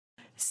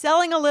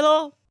Selling a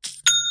little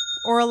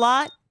or a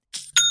lot?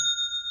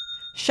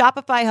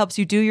 Shopify helps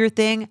you do your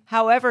thing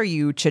however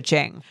you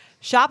cha-ching.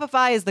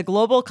 Shopify is the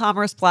global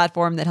commerce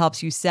platform that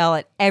helps you sell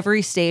at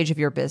every stage of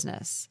your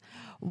business.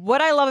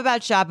 What I love about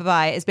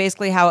Shopify is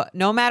basically how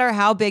no matter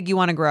how big you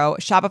want to grow,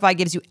 Shopify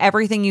gives you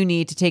everything you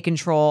need to take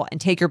control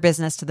and take your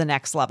business to the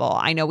next level.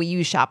 I know we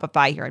use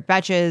Shopify here at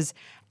Betches,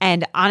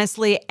 and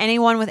honestly,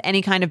 anyone with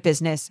any kind of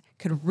business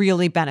could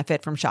really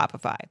benefit from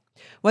Shopify.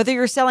 Whether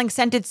you're selling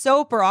scented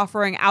soap or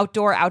offering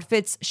outdoor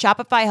outfits,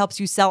 Shopify helps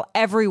you sell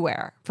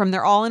everywhere, from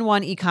their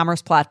all-in-one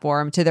e-commerce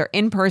platform to their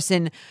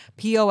in-person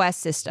POS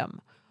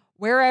system.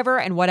 Wherever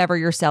and whatever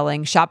you're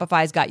selling,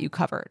 Shopify's got you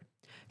covered.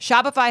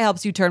 Shopify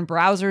helps you turn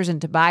browsers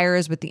into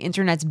buyers with the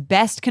internet's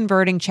best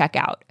converting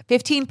checkout,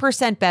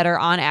 15% better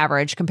on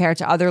average compared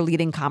to other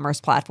leading commerce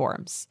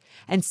platforms.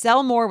 And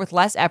sell more with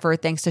less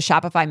effort thanks to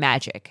Shopify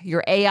Magic,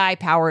 your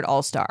AI-powered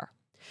all-star.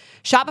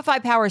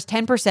 Shopify powers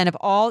 10% of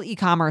all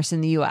e-commerce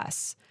in the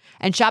U.S.,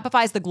 and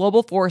Shopify is the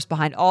global force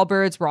behind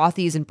Allbirds,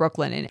 Rothy's, and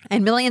Brooklyn,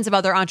 and millions of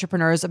other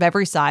entrepreneurs of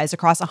every size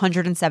across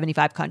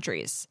 175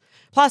 countries.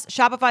 Plus,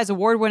 Shopify's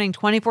award-winning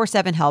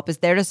 24/7 help is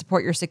there to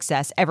support your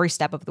success every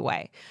step of the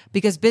way,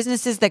 because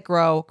businesses that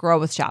grow, grow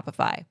with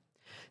Shopify.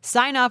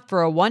 Sign up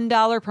for a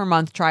 $1 per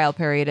month trial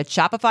period at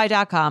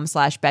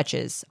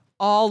shopify.com/betches,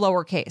 all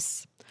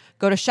lowercase.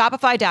 Go to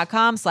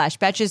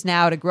shopify.com/betches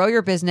now to grow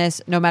your business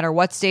no matter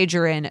what stage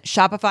you're in.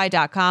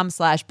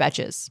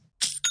 Shopify.com/betches.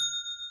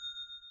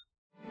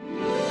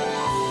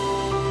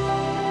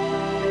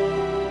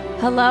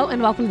 Hello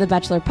and welcome to the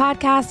Bachelor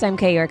Podcast. I'm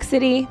Kay York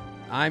City.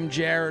 I'm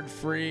Jared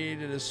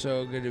Freed. It is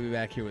so good to be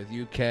back here with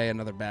you, Kay.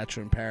 Another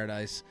Bachelor in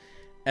Paradise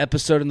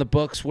episode in the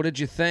books. What did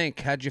you think?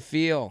 How'd you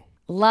feel?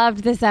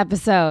 Loved this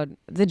episode.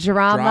 The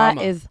drama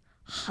is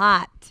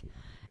hot.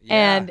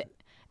 Yeah.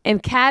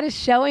 And Kat is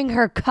showing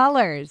her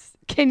colors.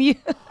 Can you?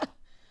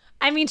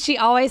 I mean, she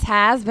always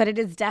has, but it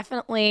is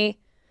definitely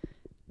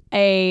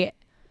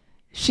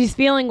she's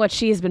feeling what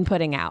she's been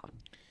putting out.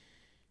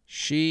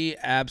 She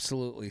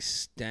absolutely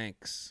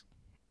stinks.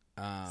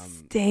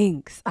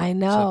 Stinks. I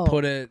know. To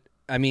put it,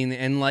 I mean,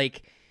 and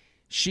like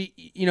she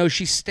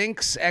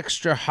stinks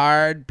extra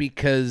hard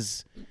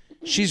because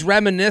she's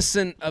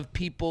reminiscent of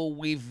people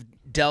we've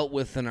dealt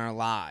with in our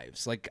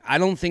lives. Like, I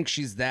don't think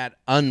she's that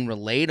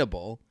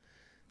unrelatable.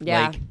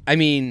 Yeah. Like, I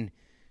mean,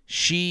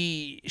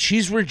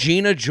 she's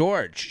Regina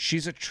George.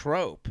 She's a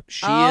trope.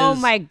 Oh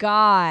my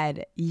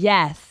God.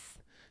 Yes.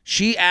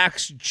 She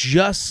acts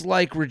just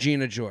like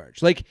Regina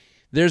George. Like,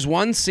 there's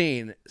one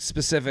scene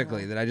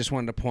specifically that I just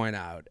wanted to point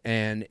out,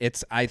 and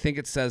I think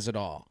it says it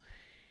all.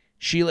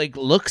 She like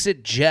looks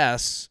at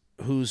Jess,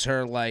 who's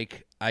her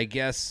like, I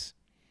guess,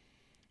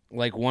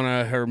 like one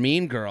of her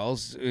mean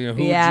girls. You know,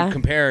 who would you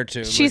compare her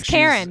to? She's like,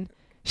 Karen.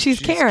 She's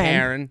Karen.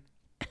 Karen.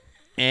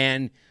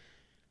 And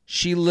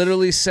she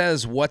literally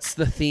says, "What's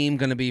the theme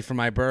going to be for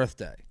my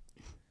birthday?"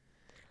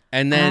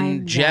 And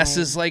then Jess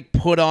is like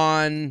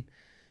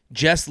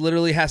Jess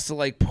literally has to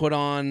like put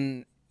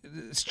on.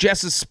 It's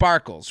Jess's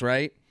sparkles,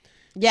 right?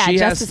 Yeah,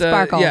 Jess's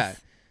sparkles. Yeah.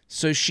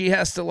 So she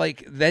has to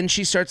like, then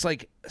she starts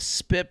like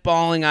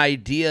spitballing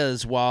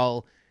ideas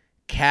while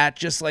Kat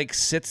just like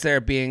sits there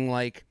being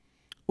like,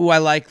 "Ooh, I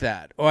like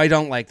that," or "I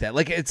don't like that."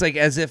 Like, it's like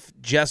as if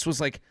Jess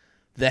was like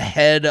the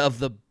head of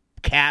the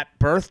Kat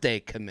birthday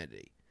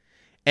committee.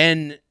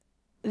 And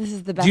this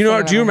is the best.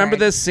 Do you remember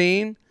this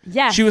scene?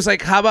 Yeah. She was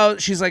like, how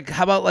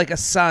about like a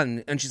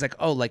sun? And she's like,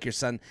 "Oh, like your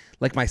son,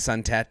 like my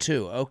son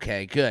tattoo."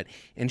 Okay, good.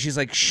 And she's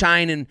like,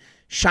 shining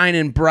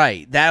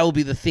bright. That'll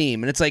be the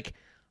theme. And it's like,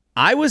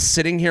 I was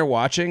sitting here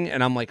watching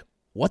and I'm like,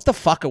 what the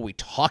fuck are we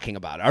talking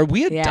about? Are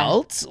we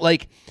adults? Yeah.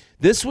 Like,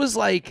 this was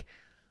like,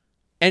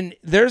 and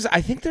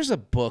I think there's a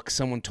book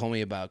someone told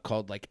me about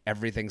called like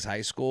Everything's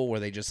High School,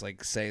 where they just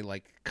like say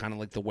like kind of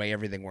like the way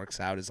everything works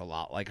out is a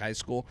lot like high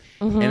school.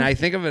 Mm-hmm. And I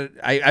think of it.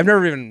 I've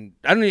never even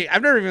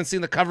seen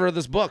the cover of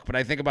this book, but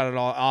I think about it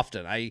all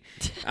often.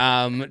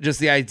 Just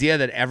the idea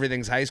that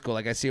everything's high school.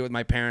 Like, I see it with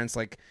my parents,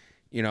 like,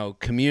 you know,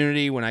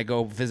 community when I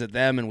go visit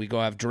them and we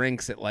go have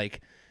drinks at like,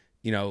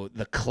 you know,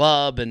 the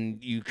club,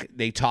 and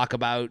they talk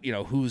about, you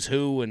know, who's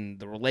who and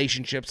the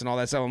relationships and all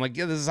that stuff. I'm like,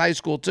 yeah, this is high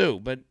school too,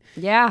 but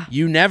yeah,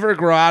 you never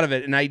grow out of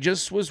it. And I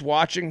just was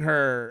watching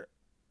her,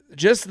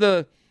 just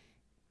the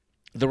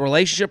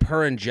relationship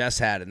her and Jess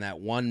had in that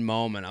one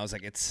moment. I was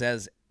like, it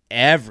says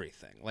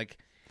everything. Like,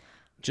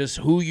 just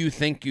who do you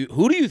think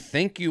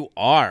you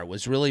are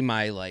was really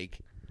my like,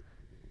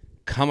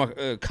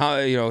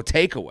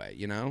 takeaway.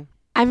 You know.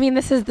 I mean,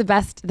 this is the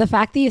best. The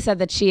fact that you said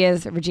that she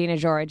is Regina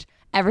George.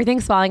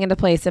 Everything's falling into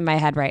place in my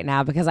head right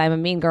now because I'm a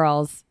Mean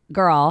Girls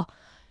girl.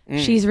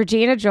 She's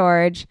Regina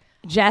George.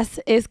 Jess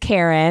is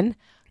Karen.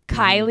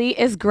 Kylie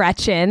is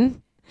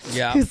Gretchen.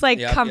 Yeah, who's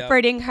like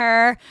comforting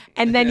her.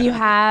 And then you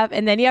have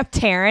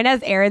Taryn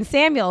as Aaron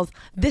Samuels.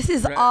 This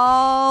is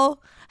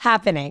all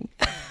happening.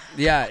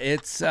 Yeah,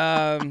 it's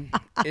Tanner.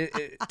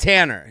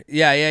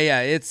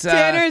 Yeah. It's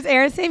Tanner's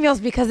Aaron Samuels,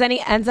 because then he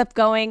ends up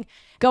going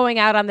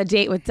out on the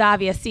date with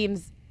Davia.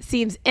 Seems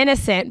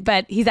innocent,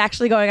 but he's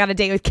actually going on a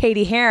date with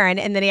Katie Heron,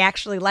 and then he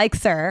actually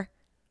likes her.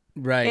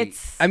 Right.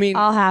 It's I mean,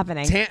 all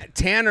happening.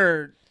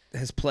 Tanner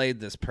has played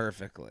this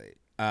perfectly.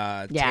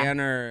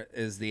 Tanner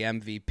is the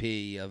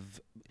MVP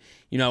of,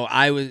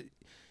 I was,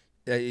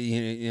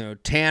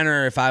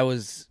 Tanner, if I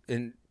was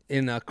in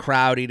a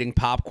crowd eating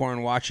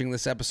popcorn watching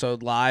this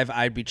episode live,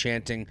 I'd be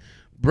chanting,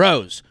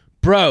 bros,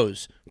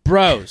 bros,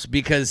 bros,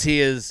 because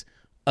he is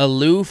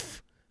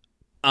aloof,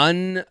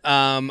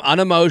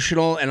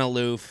 unemotional and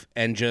aloof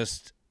and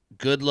just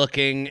good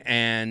looking,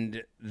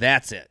 and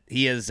that's it.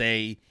 He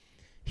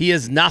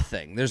is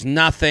nothing. There's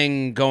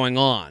nothing going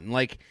on.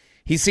 Like,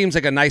 he seems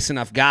like a nice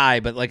enough guy,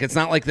 but like it's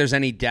not like there's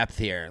any depth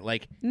here.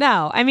 Like,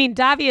 no, I mean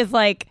Davi is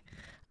like,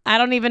 I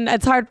don't even.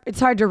 It's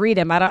hard to read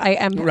him. I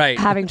am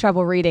having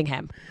trouble reading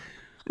him.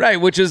 Right,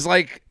 which is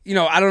like,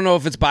 I don't know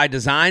if it's by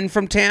design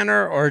from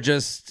Tanner or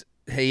just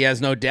he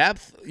has no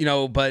depth.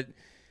 But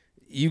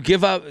you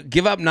give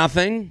up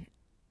nothing,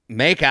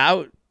 make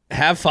out,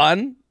 have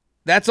fun.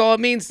 That's all it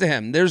means to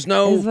him. There's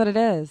no is what it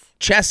is.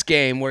 Chess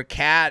game where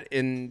Kat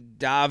and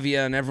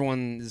Davia and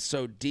everyone is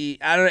so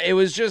deep. I don't know. It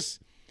was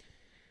just,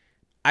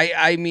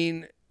 I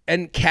mean,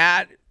 and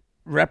Kat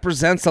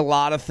represents a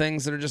lot of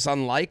things that are just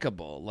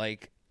unlikable,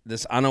 like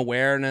this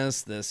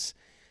unawareness,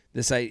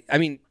 I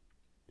mean,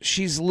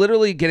 she's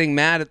literally getting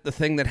mad at the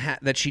thing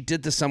that she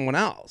did to someone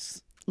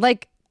else.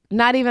 Like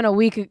not even a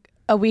week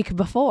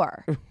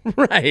before.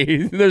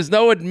 Right. There's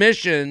no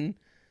admission.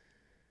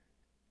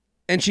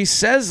 And she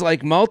says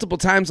like multiple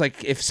times,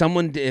 like if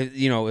someone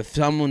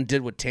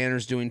did what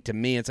Tanner's doing to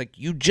me, it's like,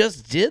 you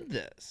just did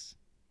this.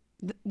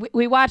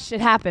 We watched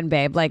it happen,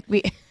 babe. Like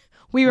we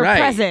were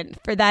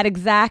present for that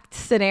exact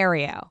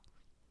scenario.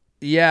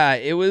 Yeah,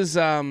 it was,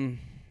 and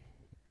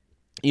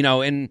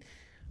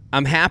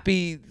I'm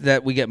happy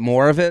that we get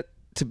more of it,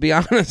 to be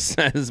honest.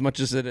 As much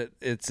as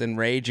it's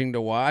enraging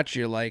to watch,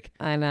 you're like,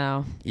 I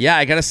know. Yeah,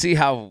 I got to see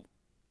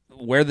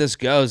where this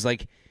goes.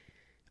 Like,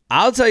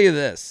 I'll tell you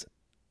this.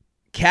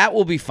 Kat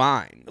will be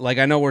fine. Like,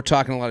 I know we're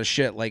talking a lot of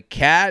shit. Like,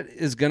 Kat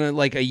is going to,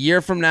 like, a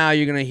year from now,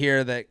 you're going to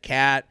hear that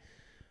Kat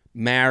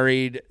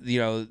married,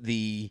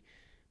 the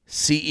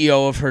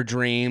CEO of her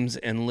dreams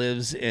and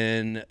lives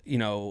in,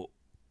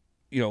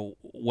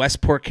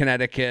 Westport,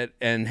 Connecticut,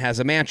 and has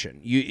a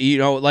mansion.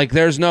 Like,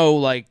 there's no,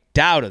 like,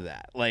 doubt of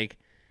that. Like,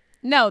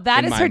 no,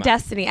 that is her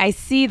destiny. I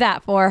see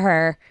that for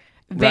her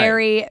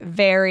very,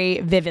 very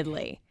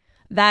vividly.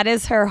 That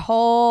is her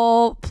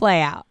whole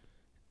play out.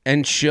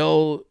 And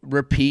she'll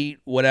repeat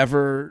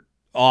whatever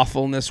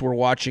awfulness we're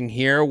watching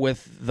here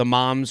with the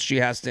moms she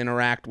has to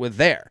interact with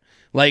there.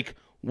 Like,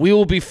 we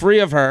will be free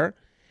of her,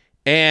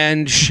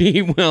 and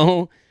she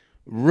will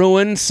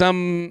ruin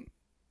some...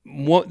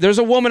 There's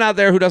a woman out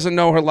there who doesn't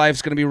know her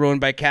life's going to be ruined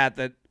by Kat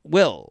that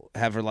will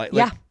have her life.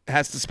 Like,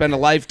 has to spend a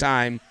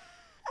lifetime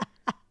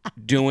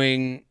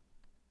doing,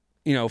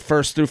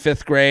 first through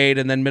fifth grade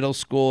and then middle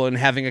school and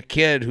having a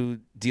kid who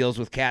deals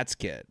with Kat's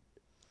kid.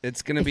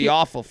 It's going to be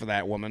awful for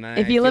that woman.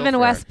 If you live in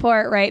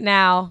Westport right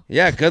now.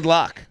 Yeah, good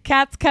luck.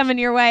 Kat's coming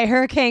your way.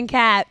 Hurricane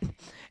Kat.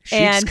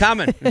 She's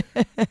coming.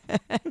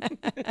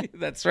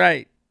 That's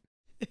right.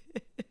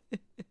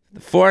 The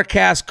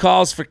forecast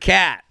calls for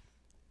Kat.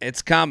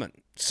 It's coming.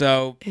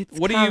 So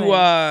what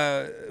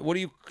do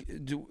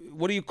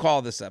you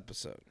call this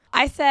episode?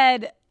 I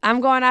said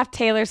I'm going off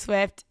Taylor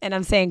Swift and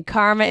I'm saying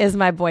Karma is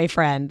my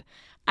boyfriend.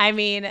 I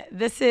mean,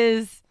 this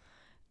is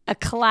a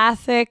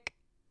classic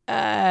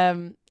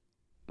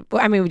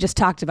we just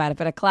talked about it,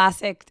 but a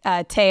classic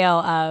tale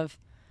of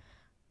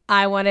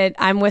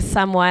I'm with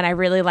someone, I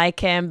really like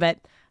him, but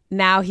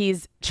now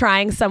he's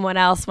trying someone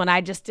else when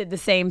I just did the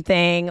same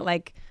thing.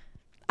 Like,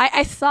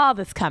 I saw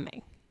this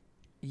coming.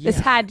 Yeah, this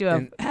had to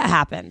have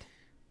happened.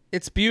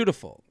 It's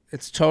beautiful.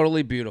 It's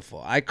totally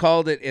beautiful. I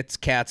called it's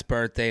Kat's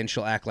birthday and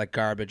she'll act like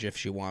garbage if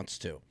she wants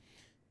to.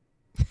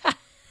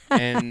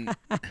 And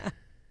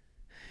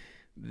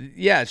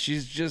yeah,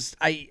 she's just,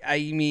 I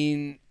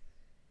mean...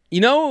 You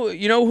know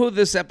who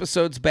this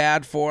episode's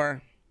bad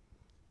for?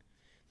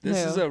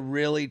 This is a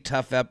really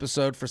tough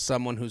episode for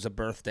someone who's a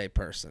birthday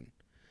person.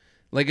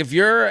 Like, if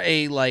you're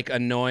a, like,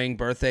 annoying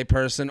birthday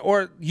person,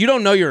 or you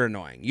don't know you're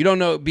annoying. You don't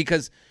know,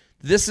 because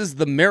this is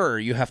the mirror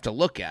you have to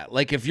look at.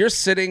 Like, if you're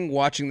sitting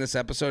watching this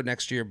episode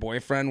next to your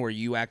boyfriend where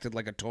you acted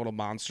like a total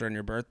monster on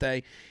your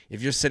birthday,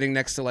 if you're sitting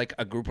next to, like,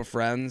 a group of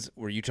friends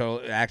where you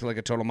acted like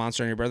a total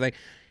monster on your birthday,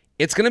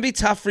 it's going to be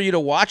tough for you to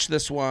watch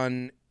this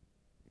one,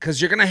 because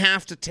you're gonna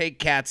have to take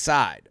Kat's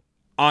side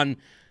on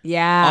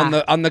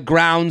the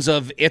grounds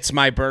of it's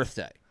my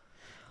birthday.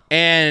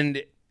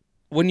 And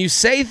when you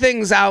say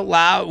things out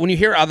loud, when you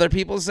hear other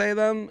people say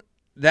them,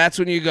 that's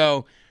when you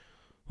go,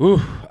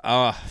 "Ooh,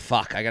 oh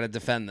fuck, I gotta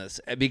defend this."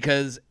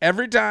 Because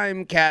every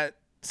time Kat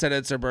said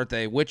it's her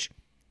birthday, which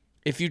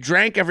if you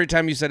drank every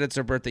time you said it's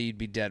her birthday, you'd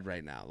be dead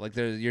right now. Like,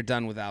 you're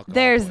done with alcohol.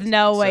 There's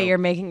no way you're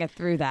making it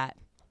through that.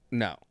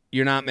 No,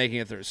 you're not making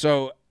it through.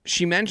 So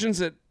she mentions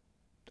it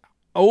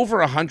over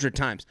 100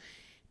 times.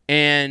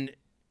 And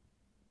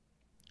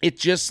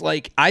it's just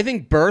like, I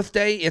think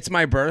it's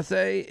my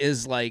birthday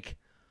is like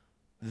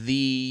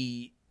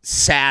the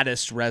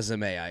saddest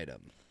resume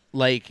item.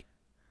 Like,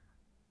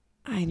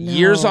 I know.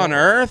 Years on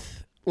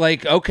Earth,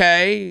 Like,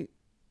 okay,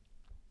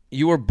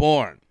 you were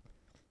born.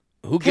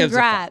 Who gives a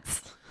fuck?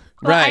 Congrats.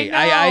 Right.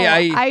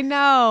 I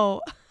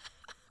know.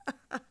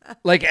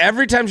 Like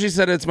every time she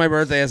said it's my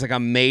birthday as like a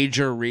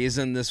major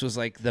reason, this was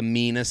like the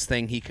meanest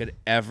thing he could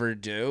ever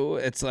do.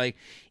 It's like,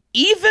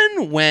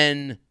 even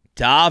when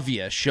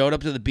Davia showed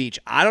up to the beach,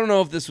 I don't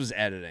know if this was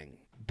editing,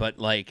 but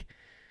like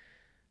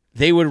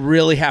they would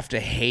really have to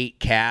hate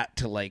Kat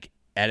to like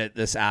edit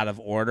this out of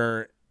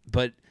order.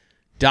 But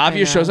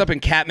Davia shows up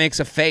and Kat makes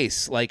a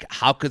face. Like,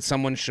 how could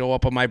someone show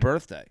up on my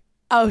birthday?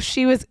 Oh,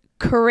 she was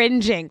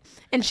cringing.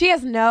 And she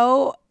has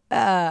no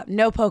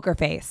poker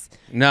face.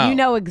 No. You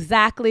know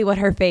exactly what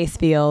her face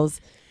feels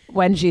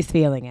when she's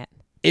feeling it.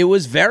 It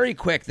was very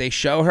quick. They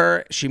show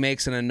her, she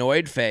makes an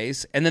annoyed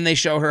face, and then they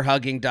show her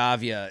hugging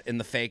Davia in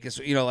the fake.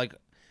 You know, like,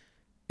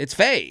 it's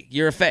fake.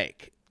 You're a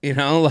fake. You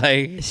know,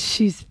 like.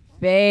 She's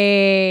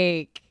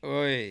fake.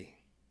 Oy.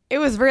 It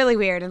was really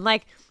weird. And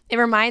like, it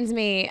reminds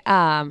me,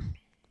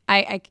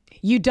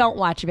 you don't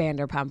watch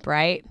Vanderpump,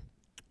 right?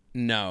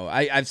 No,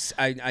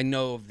 I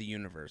know of the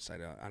universe. I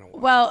don't.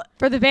 Well,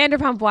 for the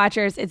Vanderpump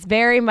watchers, it's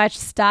very much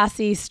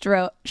Stassi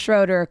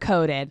Schroeder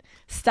coded.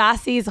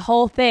 Stassi's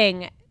whole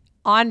thing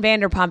on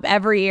Vanderpump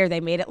every year, they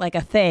made it like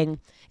a thing,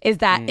 is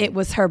that it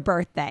was her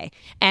birthday,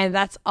 and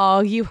that's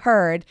all you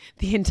heard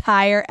the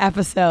entire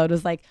episode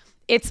was like,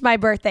 "It's my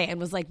birthday," and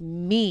was like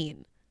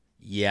mean.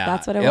 Yeah,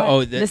 that's what it was.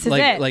 Oh, this is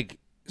like, it. Like,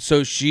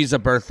 so she's a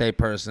birthday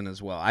person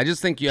as well. I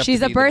just think you have. She's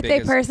to a be birthday the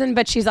biggest person,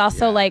 but she's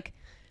also like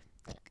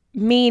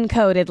mean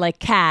coded like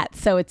Kat,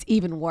 so it's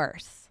even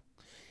worse.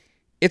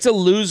 It's a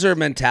loser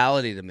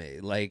mentality to me.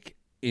 Like,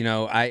 you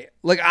know, I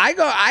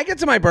get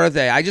to my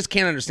birthday, I just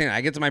can't understand it.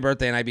 I get to my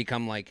birthday and I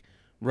become like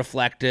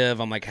reflective.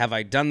 I'm like, have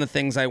I done the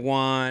things I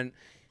want?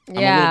 I'm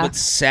a little bit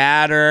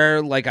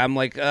sadder. Like, I'm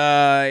like,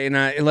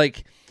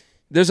 like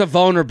there's a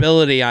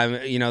vulnerability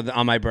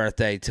on my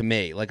birthday to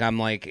me. Like, I'm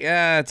like,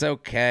 yeah, it's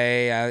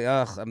okay.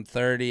 I'm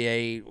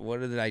 38. What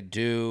did I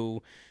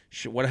do?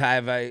 What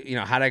have I,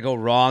 how did I go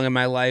wrong in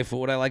my life?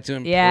 What would I like to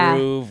improve?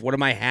 Yeah. What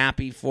am I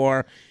happy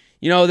for?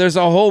 There's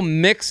a whole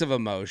mix of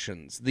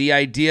emotions. The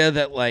idea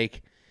that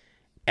like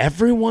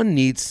everyone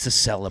needs to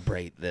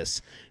celebrate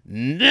this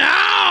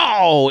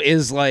now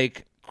is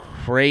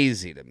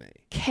crazy to me.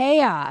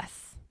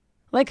 Chaos.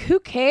 Like, who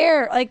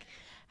cares? Like,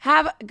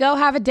 go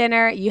have a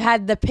dinner. You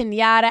had the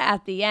piñata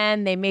at the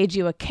end. They made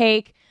you a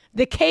cake.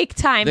 The cake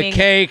timing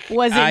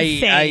was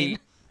insane.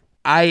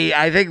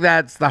 I think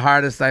that's the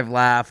hardest I've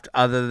laughed,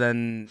 other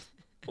than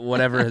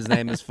whatever his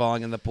name is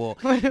falling in the pool.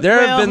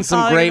 There have been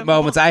some great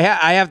moments. I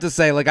have to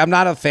say, I'm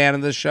not a fan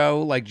of the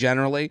show,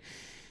 generally.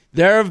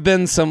 There have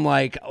been some,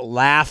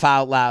 laugh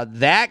out loud.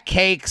 That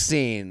cake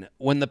scene,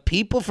 when the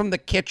people from the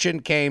kitchen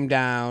came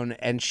down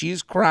and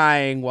she's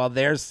crying while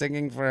they're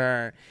singing for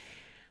her,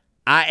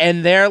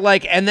 and they're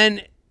and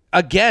then,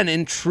 again,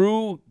 in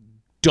true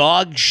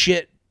dog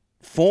shit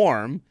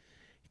form,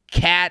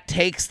 Kat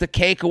takes the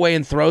cake away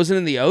and throws it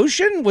in the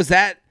ocean? Was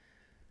that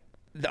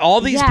all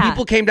these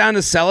people came down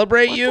to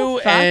celebrate you?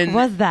 What the fuck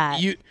was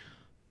that?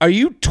 Are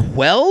you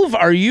 12?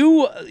 Are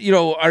you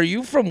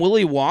from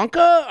Willy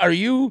Wonka? Are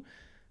you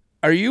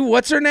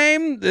what's her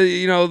name?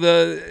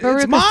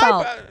 It's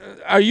Salt.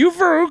 Are you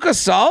Veruca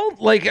Salt?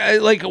 Like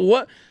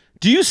what?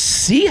 Do you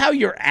see how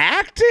you're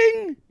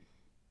acting?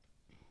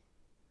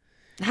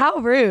 How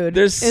rude.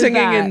 They're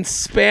singing in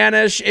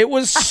Spanish. It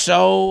was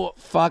so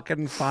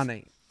fucking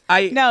funny.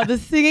 No, the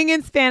singing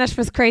in Spanish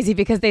was crazy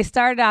because they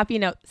started off,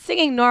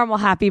 singing normal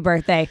happy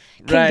birthday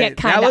can get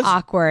kind of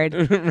awkward.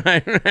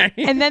 Right.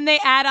 And then they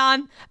add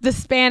on the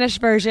Spanish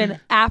version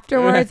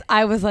afterwards.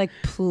 I was like,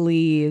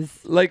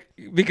 please.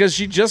 Because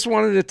she just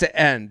wanted it to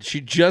end.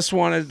 She just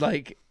wanted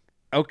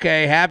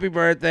okay, happy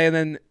birthday,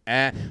 and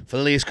then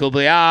Feliz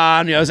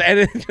cumpleaños,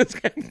 and it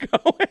just kept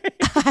going.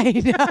 I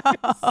know.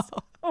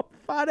 So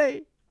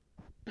funny.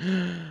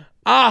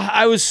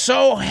 I was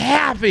so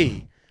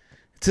happy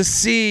to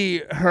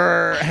see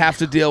her have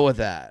to deal with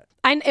that.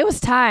 It was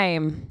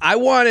time. I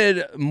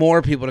wanted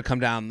more people to come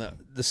down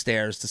the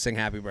stairs to sing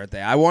happy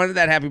birthday. I wanted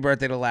that happy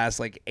birthday to last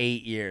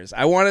 8 years.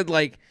 I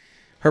wanted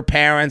her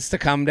parents to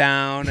come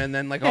down and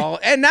then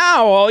and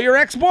now all your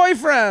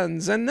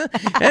ex-boyfriends and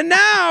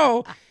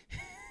now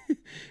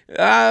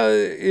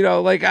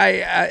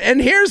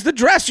and here's the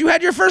dress you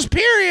had your first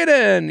period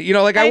in.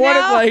 I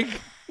wanted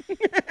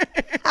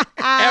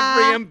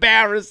every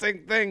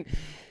embarrassing thing.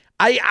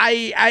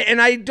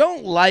 I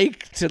don't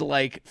like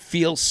to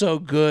feel so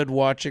good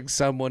watching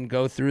someone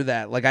go through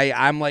that.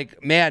 I'm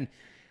man,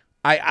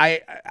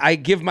 I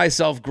give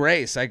myself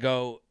grace. I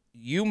go,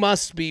 you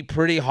must be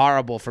pretty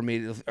horrible for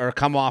me or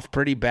come off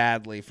pretty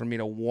badly for me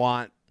to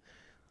love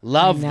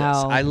this.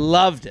 I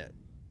loved it.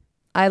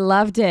 I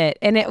loved it.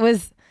 And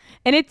it's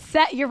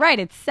sad. You're right.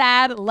 It's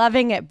sad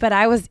loving it, but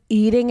I was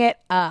eating it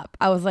up.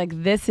 I was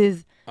like, this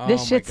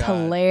shit's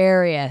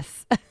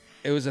hilarious.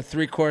 It was a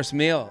 3-course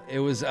meal. It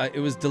was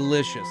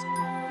delicious.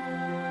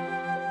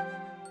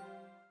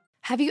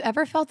 Have you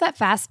ever felt that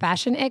fast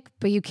fashion ick,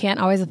 but you can't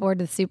always afford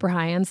the super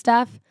high-end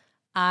stuff?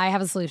 I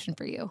have a solution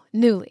for you.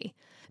 Nuuly.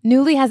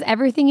 Nuuly has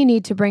everything you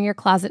need to bring your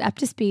closet up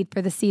to speed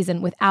for the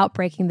season without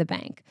breaking the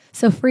bank.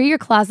 So free your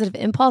closet of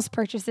impulse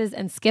purchases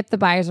and skip the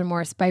buyer's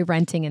remorse by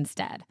renting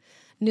instead.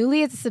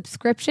 Nuuly is a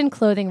subscription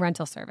clothing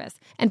rental service,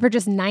 and for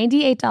just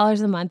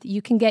 $98 a month,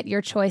 you can get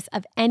your choice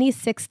of any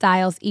 6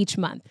 styles each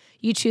month.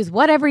 You choose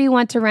whatever you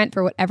want to rent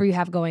for whatever you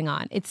have going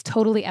on. It's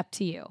totally up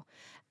to you.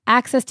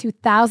 Access to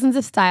thousands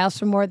of styles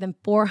from more than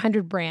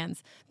 400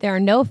 brands. There are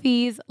no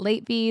fees,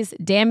 late fees,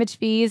 damage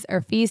fees,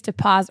 or fees to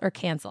pause or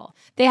cancel.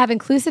 They have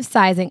inclusive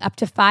sizing up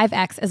to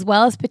 5X as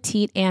well as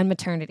petite and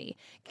maternity.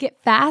 Get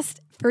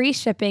fast, free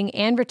shipping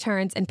and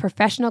returns and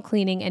professional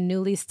cleaning in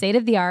Nuuly's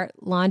state-of-the-art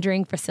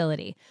laundering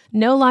facility.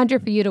 No laundry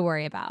for you to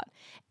worry about.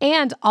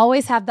 And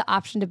always have the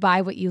option to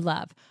buy what you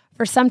love,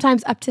 for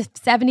sometimes up to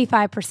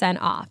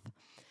 75% off.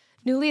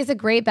 Nuuly is a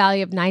great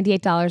value of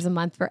 $98 a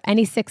month for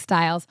any 6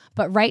 styles,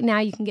 but right now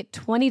you can get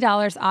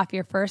 $20 off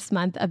your first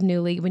month of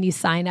Nuuly when you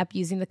sign up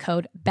using the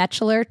code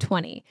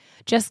BACHELOR20.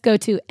 Just go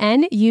to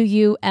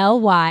NUULY.com,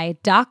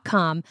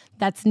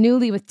 that's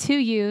Nuuly with 2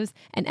 U's,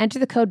 and enter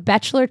the code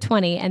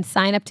BACHELOR20 and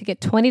sign up to get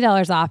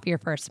 $20 off your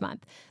first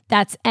month.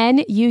 That's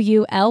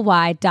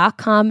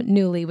NUULY.com,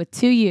 Nuuly with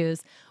 2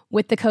 U's,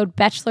 with the code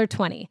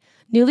BACHELOR20.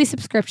 Nuuly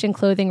subscription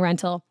clothing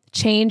rental.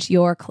 Change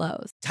your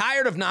clothes.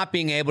 Tired of not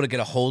being able to get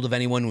a hold of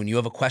anyone when you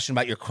have a question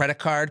about your credit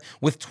card?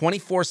 With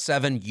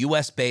 24/7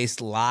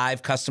 US-based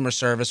live customer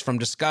service from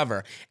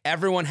Discover,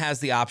 everyone has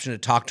the option to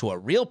talk to a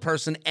real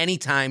person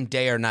anytime,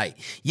 day or night.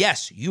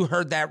 Yes, you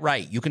heard that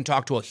right. You can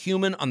talk to a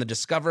human on the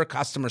Discover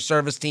customer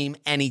service team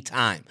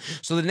anytime.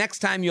 So the next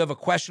time you have a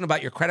question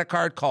about your credit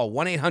card, call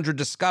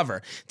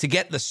 1-800-DISCOVER to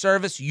get the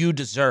service you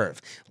deserve.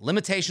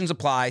 Limitations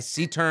apply.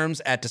 See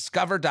terms at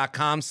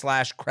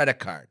discover.com/credit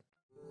card.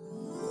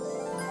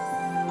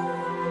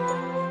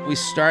 We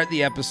start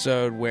the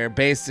episode where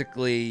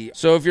basically,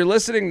 so if you're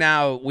listening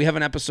now, we have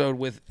an episode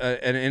with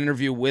an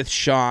interview with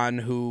Sean,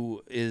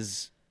 who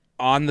is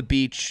on the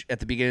beach at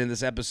the beginning of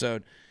this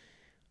episode.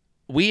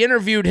 We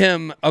interviewed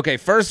him. Okay,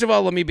 first of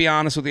all, let me be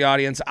honest with the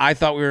audience. I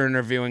thought we were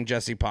interviewing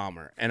Jesse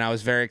Palmer, and I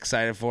was very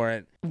excited for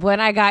it. When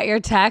I got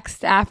your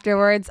text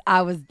afterwards,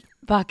 I was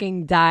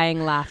fucking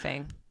dying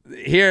laughing.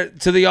 Here,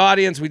 to the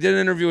audience, we did an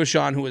interview with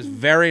Sean, who was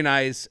very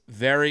nice,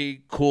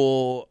 very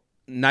cool,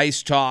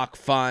 nice talk,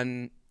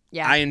 fun.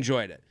 Yeah. I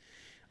enjoyed it.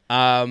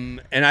 And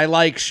I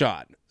like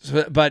Sean.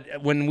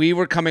 But when we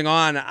were coming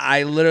on,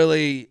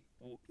 the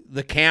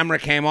camera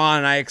came on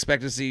and I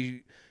expected to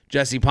see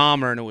Jesse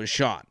Palmer and it was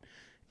Sean.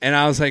 And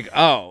I was like,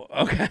 oh,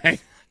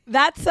 okay.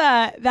 That's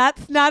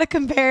not a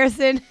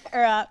comparison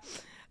or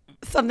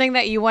something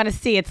that you want to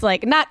see. It's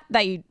like, not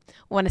that you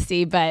want to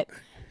see, but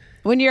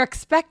when you're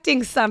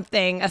expecting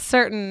something, a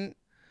certain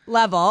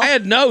level. I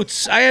had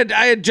notes. I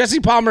had Jesse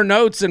Palmer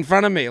notes in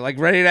front of me, like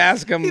ready to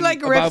ask him he like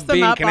about rips them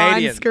being up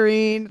Canadian. on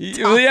screen.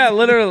 Yeah,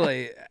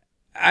 literally.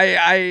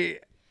 I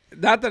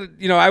not that,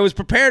 I was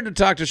prepared to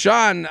talk to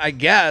Sean, I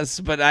guess,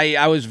 but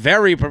I was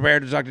very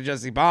prepared to talk to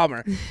Jesse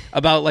Palmer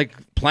about like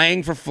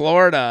playing for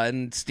Florida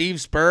and Steve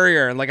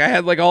Spurrier, and like I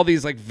had like all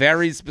these like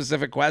very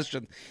specific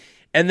questions.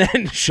 And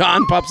then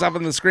Sean pops up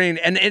on the screen,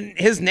 and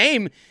his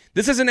name,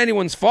 this isn't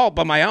anyone's fault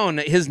but my own.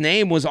 His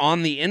name was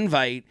on the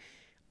invite.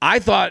 I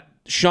thought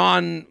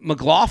Sean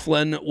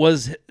McLaughlin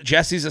was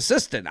Jesse's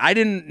assistant. I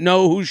didn't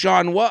know who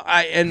Sean was.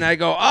 I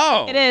go,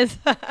 oh. It is.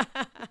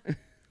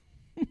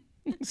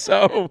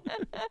 So.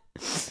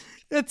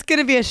 It's going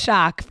to be a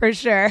shock for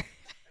sure.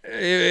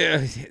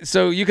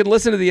 So you can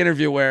listen to the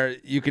interview where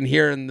you can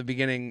hear in the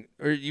beginning,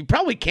 or you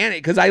probably can't,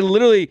 because I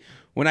literally,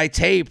 when I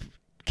tape,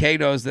 Kay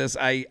knows this,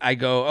 I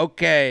go,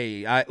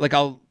 okay.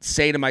 I'll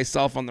say to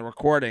myself on the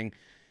recording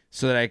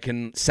so that I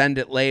can send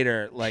it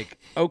later, like,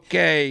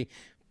 okay,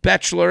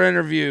 Bachelor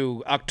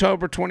interview,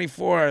 October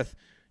 24th,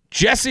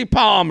 Jesse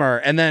Palmer,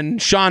 and then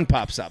Sean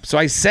pops up. So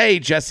I say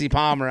Jesse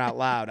Palmer out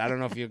loud. I don't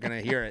know if you're going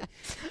to hear it.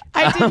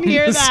 I didn't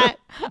hear that.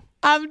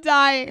 I'm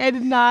dying. I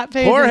did not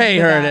pay Jorge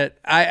heard that.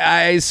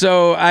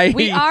 it.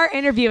 We are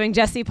interviewing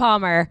Jesse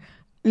Palmer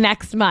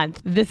next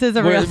month. This is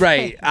a real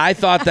right. I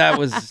thought that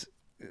was,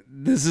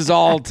 this is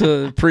all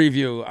to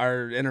preview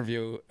our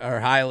interview, our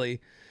highly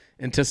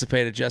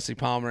anticipated Jesse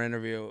Palmer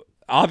interview.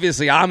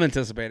 Obviously, I'm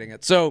anticipating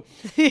it. So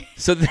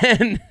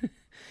then,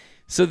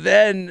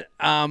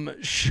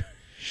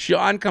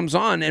 Sean comes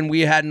on, and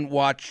we hadn't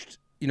watched,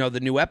 the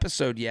new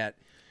episode yet,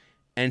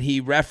 and he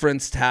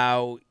referenced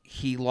how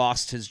he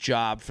lost his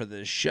job for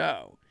this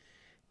show,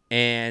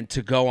 and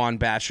to go on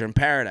Bachelor in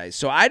Paradise.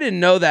 So I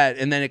didn't know that,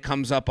 and then it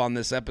comes up on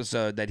this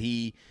episode that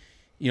he,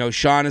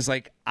 Sean is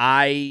like,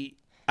 I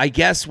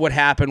guess what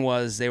happened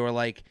was they were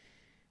like,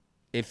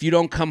 if you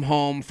don't come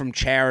home from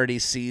charity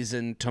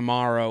season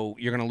tomorrow,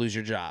 you're going to lose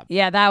your job.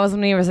 Yeah, that was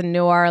when he was in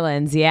New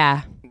Orleans.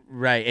 Yeah.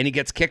 Right. And he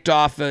gets kicked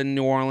off in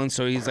New Orleans.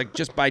 So he's like,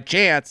 just by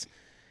chance,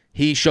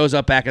 he shows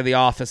up back at the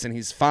office and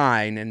he's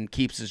fine and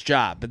keeps his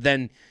job. But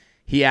then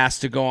he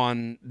asked to go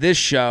on this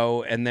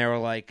show, and they were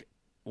like,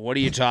 what are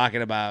you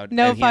talking about?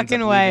 No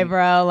fucking way,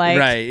 bro. Like,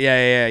 right.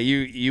 Yeah.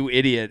 You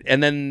idiot.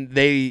 And then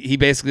he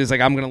basically is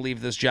like, I'm going to leave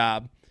this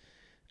job.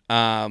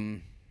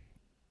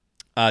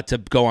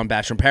 to go on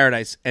Bachelor in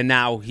Paradise, and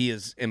now he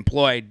is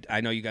employed.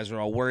 I know you guys are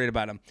all worried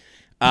about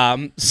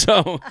him.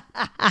 So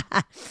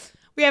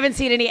we haven't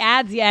seen any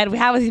ads yet.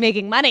 How is he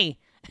making money?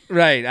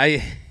 Right.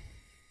 I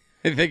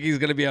think he's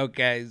going to be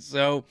okay.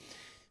 So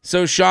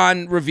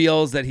Sean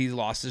reveals that he's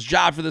lost his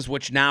job for this,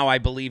 which now I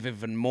believe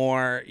even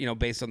more,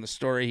 based on the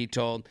story he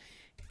told.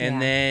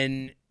 And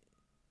then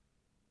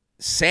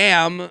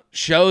Sam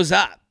shows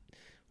up.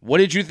 What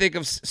did you think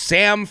of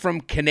Sam from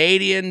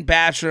Canadian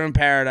Bachelor in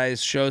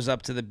Paradise shows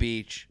up to the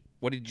beach?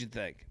 What did you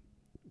think?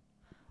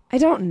 I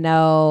don't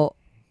know.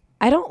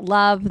 I don't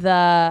love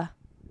the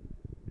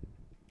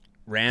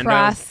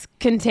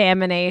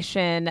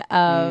cross-contamination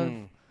of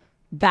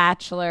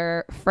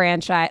Bachelor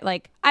franchise.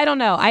 Like, I don't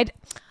know. I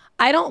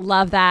don't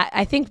love that.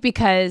 I think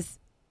because,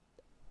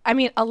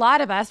 a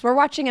lot of us, we're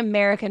watching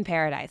American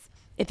Paradise.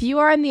 If you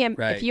are on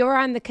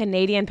the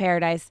Canadian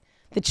Paradise,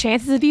 the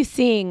chances of you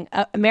seeing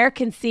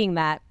Americans seeing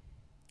that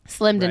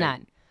slim to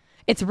none.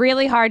 It's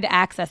really hard to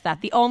access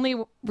that. The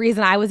only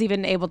reason I was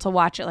even able to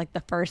watch it like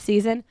the first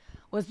season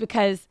was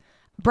because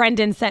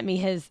Brendan sent me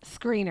his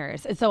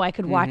screeners, and so I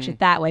could watch it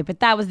that way.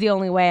 But that was the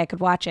only way I could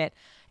watch it.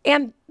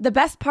 And the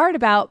best part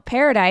about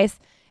Paradise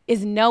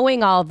is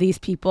knowing all of these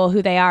people,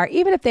 who they are,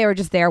 even if they were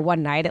just there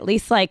one night. At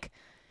least like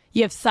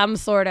you have some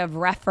sort of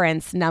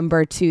reference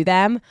number to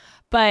them.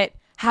 But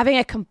having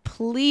a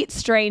complete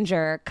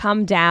stranger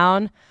come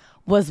down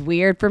was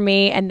weird for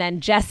me. And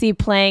then Jesse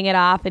playing it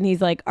off, and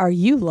he's like, "Are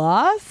you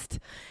lost?"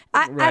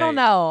 I don't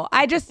know.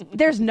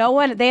 There's no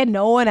one. They had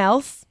no one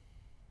else.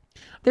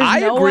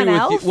 There's no one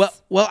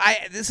else. Well,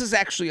 this is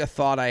actually a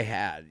thought I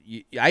had.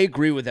 I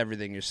agree with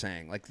everything you're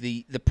saying. Like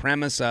the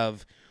premise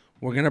of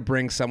we're gonna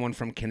bring someone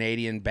from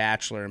Canadian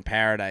Bachelor in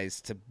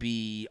Paradise to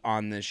be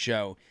on this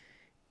show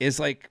is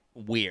like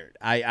weird.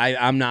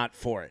 I'm not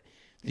for it.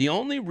 The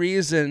only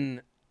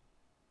reason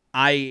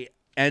I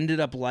ended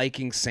up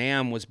liking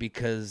Sam was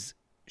because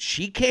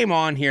she came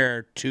on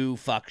here to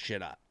fuck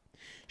shit up.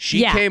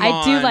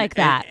 I do like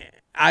that.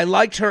 I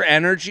liked her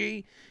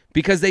energy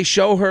because they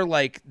show her,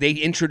 like, they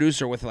introduce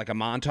her with like a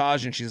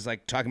montage, and she's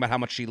like talking about how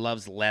much she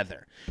loves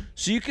leather.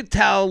 So you could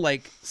tell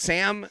like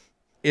Sam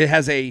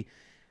has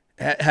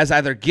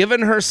either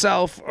given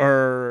herself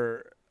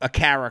or a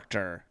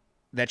character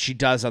that she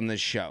does on this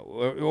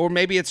show, or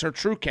maybe it's her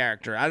true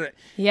character.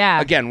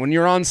 Again, when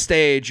you're on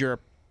stage, you're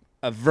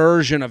a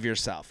version of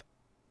yourself.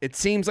 It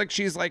seems like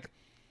she's like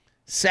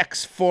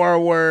sex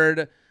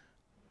forward,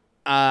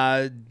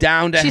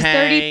 down to she's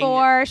hang.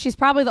 34. She's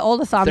probably the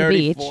oldest on the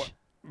beach.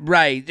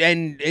 Right.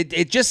 And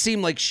it just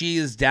seemed like she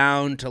is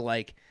down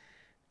to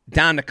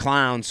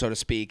clown, so to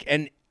speak.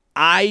 And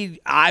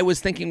I was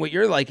thinking what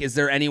you're like, is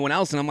there anyone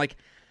else? And I'm like,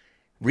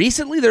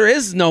 recently there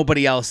is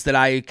nobody else that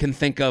I can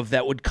think of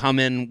that would come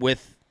in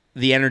with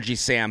the energy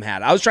Sam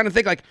had. I was trying to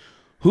think like,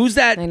 who's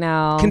that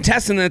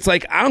contestant that's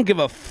like, I don't give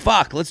a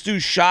fuck. Let's do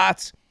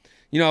shots.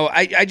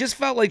 I just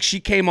felt like she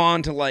came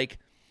on to like,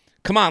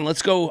 come on,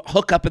 let's go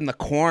hook up in the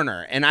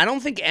corner. And I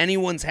don't think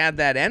anyone's had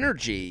that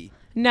energy.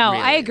 No,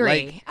 really. I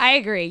agree. I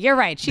agree. You're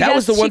right. That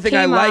was the one thing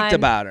I liked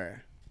about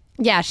her.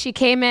 Yeah, she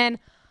came in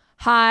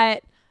hot,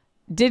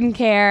 didn't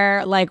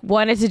care, like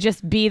wanted to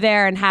just be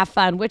there and have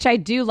fun, which I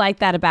do like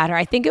that about her.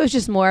 I think it was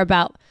just more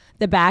about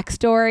the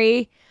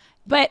backstory.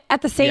 But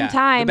at the same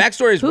time, the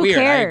backstory is weird.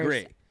 Cares? I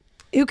agree.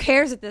 Who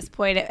cares at this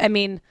point? I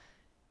mean,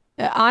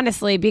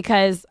 honestly,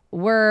 because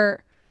we're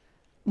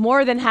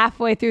more than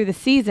halfway through the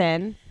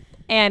season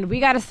and we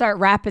got to start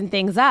wrapping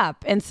things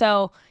up. And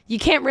so you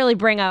can't really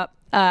bring up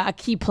a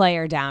key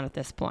player down at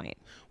this point.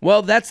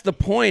 Well, that's the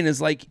point, is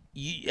like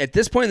at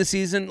this point in the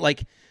season,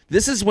 like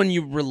this is when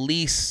you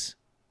release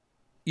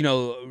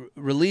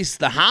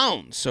the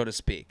hounds, so to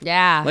speak.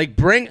 Yeah. Like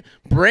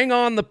bring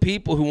on the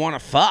people who want to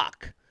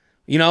fuck.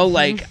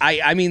 Like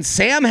I mean,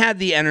 Sam had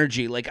the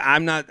energy. Like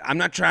I'm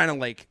not trying to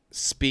like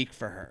speak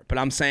for her, but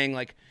I'm saying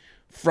like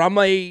from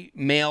a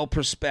male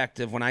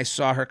perspective, when I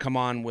saw her come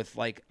on with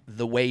like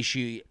the way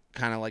she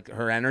kind of like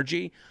her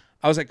energy,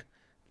 I was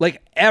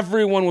like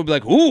everyone would be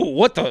like, ooh,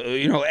 what the,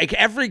 like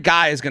every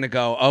guy is going to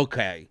go,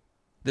 okay,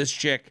 this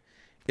chick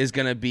is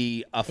going to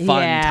be a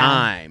fun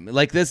time.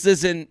 Like this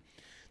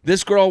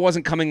girl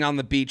wasn't coming on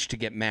the beach to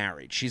get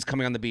married. She's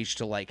coming on the beach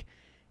to like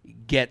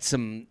get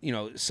some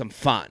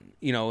fun,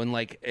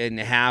 and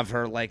have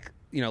her like,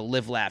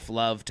 live, laugh,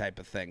 love type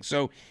of thing.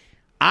 So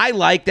I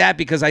like that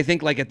because I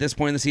think like at this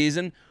point in the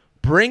season,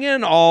 bring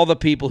in all the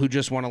people who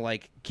just want to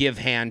like give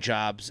hand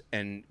jobs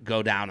and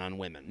go down on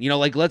women.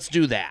 Like let's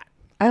do that.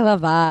 I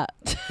love that.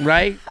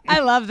 Right?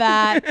 I love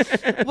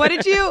that. What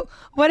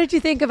did you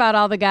think about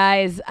all the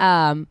guys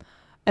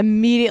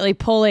immediately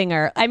pulling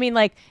her? I mean,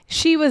 like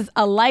she was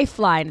a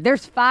lifeline.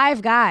 There's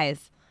 5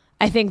 guys,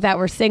 I think, that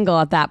were single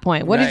at that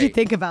point. What did you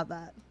think about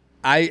that?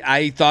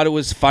 I thought it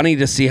was funny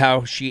to see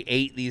how she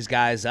ate these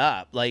guys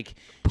up. Like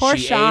Poor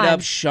she Sean. ate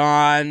up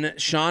Sean.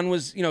 Sean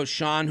was,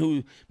 Sean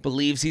who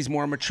believes he's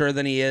more mature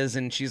than he is,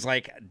 and she's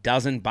like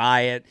doesn't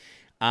buy it.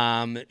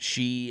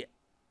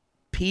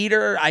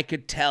 Peter, I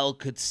could tell,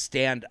 could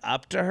stand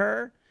up to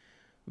her,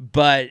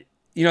 but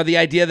the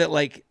idea that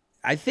like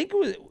I think it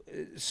was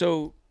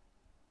so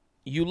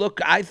You look.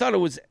 I thought it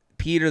was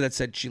Peter that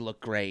said she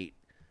looked great.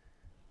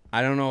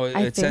 I don't know.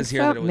 I It says think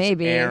here so, that it was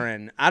maybe.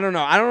 Aaron. I don't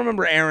know. I don't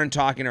remember Aaron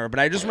talking to her, but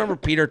I just remember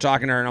Peter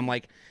talking to her, and I'm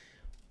like,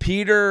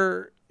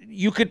 Peter,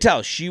 you could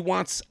tell she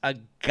wants a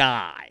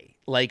guy.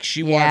 Like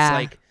she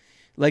wants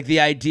like the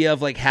idea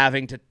of like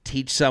having to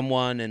teach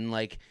someone and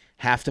like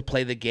have to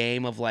play the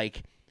game of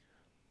like,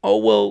 oh,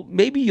 well,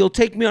 maybe you'll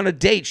take me on a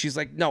date. She's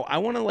like, no, I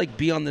want to like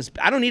be on this.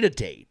 I don't need a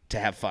date to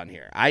have fun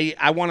here.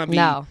 I want to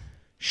be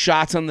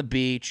shots on the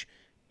beach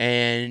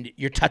and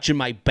you're touching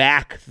my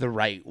back the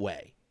right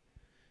way.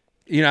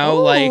 You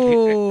know,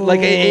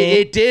 like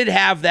it did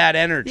have that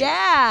energy.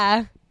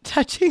 Yeah.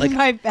 Touching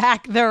my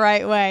back the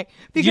right way.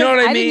 Because you know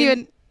what I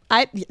mean?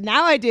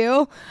 Now I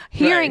do.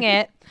 Hearing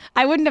it,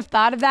 I wouldn't have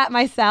thought of that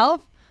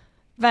myself,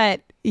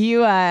 but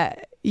you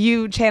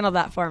channeled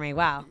that for me.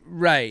 Wow.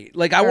 Right.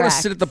 Like I want to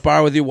sit at the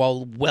bar with you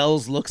while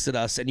Wells looks at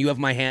us and you have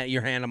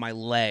your hand on my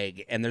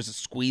leg and there's a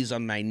squeeze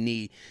on my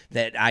knee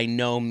that I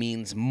know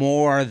means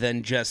more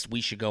than just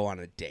we should go on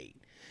a date.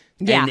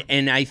 Yeah.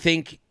 And I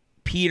think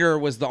Peter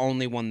was the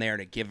only one there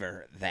to give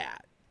her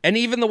that. And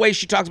even the way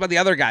she talks about the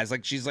other guys,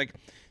 like she's like,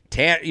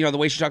 the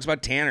way she talks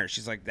about Tanner,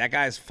 she's like, that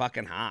guy's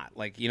fucking hot.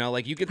 Like, you know,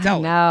 like you could tell.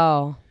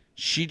 No.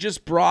 She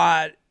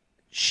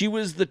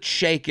was the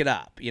shake it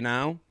up, you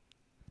know?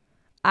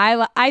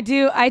 I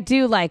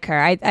do like her.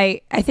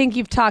 I think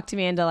you've talked to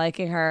me into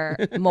liking her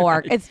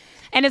more. It's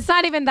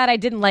not even that I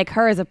didn't like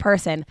her as a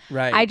person.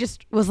 Right. I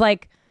just was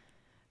like,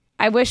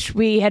 I wish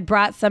we had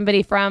brought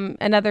somebody from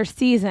another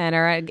season,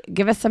 or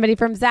give us somebody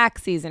from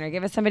Zach's season, or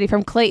give us somebody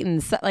from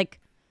Clayton's. So, like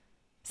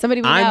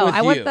somebody we know. With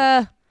I want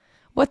you.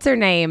 what's her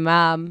name?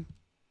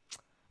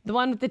 The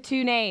one with the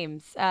two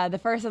names, the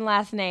first and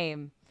last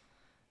name,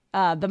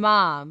 the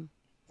mom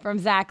from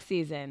Zach's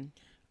season.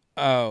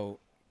 Oh,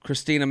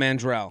 Christina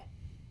Mandrell.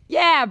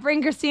 Yeah,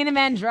 bring Christina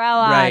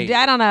Mandrell on. Right.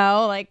 I don't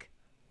know, like.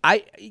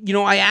 I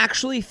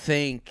actually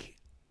think,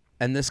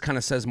 and this kind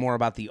of says more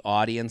about the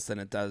audience than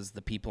it does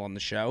the people on the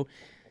show,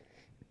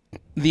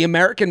 the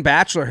American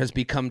Bachelor has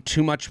become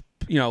too much,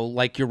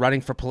 like you're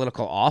running for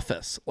political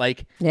office.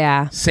 Like,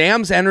 yeah.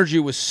 Sam's energy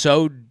was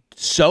so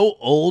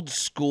old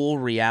school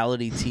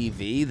reality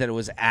TV that it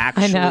was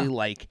actually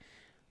like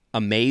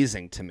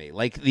amazing to me.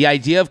 Like the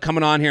idea of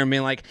coming on here and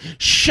being like,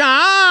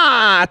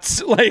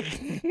 shots,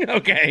 like,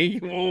 okay,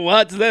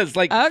 what's this?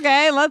 Like,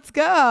 okay, let's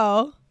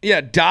go.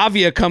 Yeah,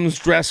 Davia comes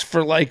dressed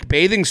for like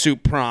bathing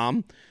suit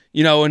prom,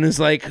 and is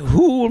like,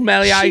 who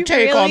may I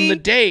take on the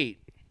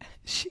date?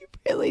 She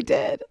really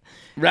did.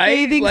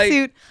 Right? Bathing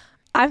suit.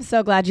 I'm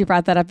so glad you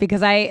brought that up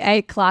because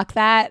I clock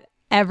that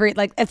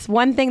it's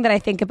one thing that I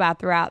think about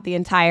throughout the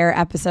entire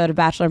episode of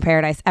Bachelor in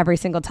Paradise every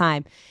single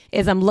time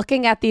is I'm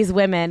looking at these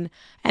women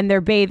and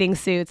their bathing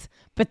suits,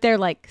 but they're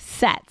like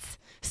sets.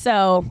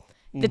 So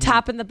the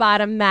top and the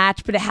bottom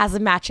match, but it has a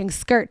matching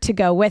skirt to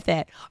go with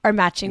it, or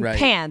matching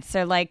pants,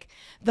 or like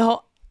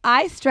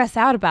I stress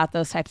out about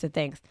those types of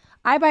things.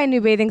 I buy a new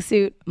bathing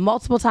suit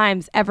multiple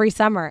times every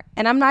summer,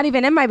 and I'm not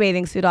even in my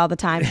bathing suit all the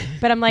time,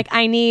 but I'm like,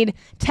 I need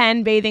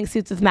 10 bathing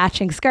suits with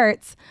matching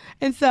skirts.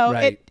 And so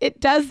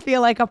it does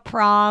feel like a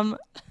prom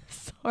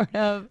sort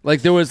of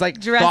like there was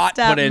like thought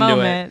put into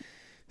moment.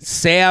 It.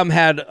 Sam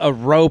had a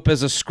rope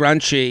as a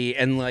scrunchie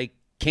and like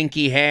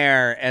kinky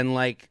hair and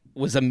like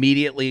was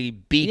immediately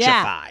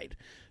beachified.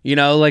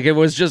 Like it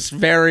was just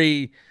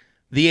the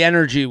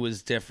energy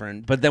was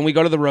different. But then we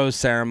go to the rose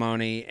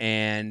ceremony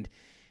and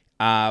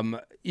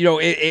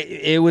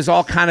it was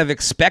all kind of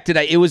expected.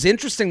 It was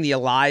interesting the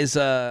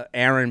Eliza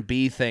Aaron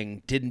B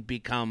thing didn't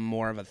become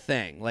more of a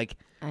thing. Like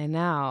I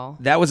know.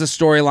 That was a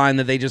storyline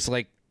that they just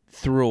like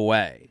threw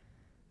away.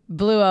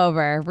 Blew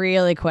over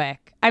really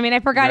quick. I mean,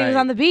 I forgot he was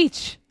on the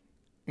beach.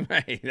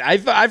 Right.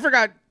 I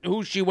forgot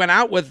who she went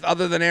out with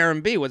other than Aaron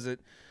B. Was it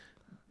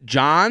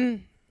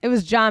John? It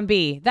was John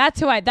B. That's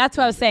who I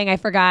was saying. I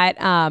forgot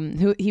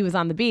who he was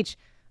on the beach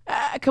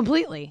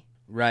completely.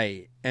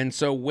 Right. And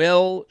so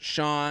Will,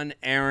 Sean,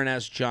 Aaron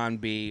S., John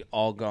B.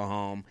 all go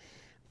home.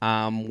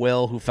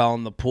 Will, who fell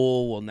in the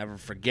pool, we'll never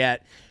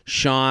forget.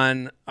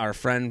 Sean, our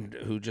friend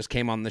who just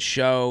came on the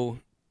show.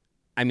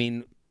 I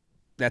mean,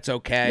 that's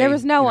okay. There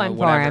was no one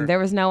for him. There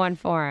was no one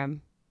for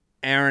him.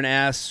 Aaron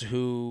S.,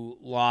 who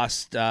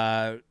lost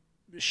Shitty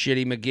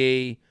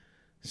McGee.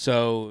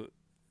 So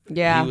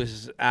he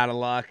was out of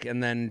luck.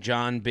 And then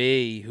John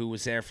B., who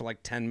was there for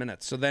like 10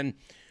 minutes. So then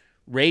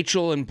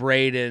Rachel and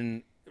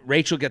Braden...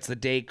 Rachel gets the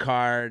date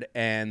card,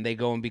 and they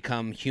go and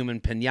become human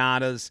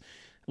piñatas.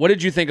 What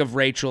did you think of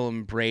Rachel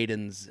and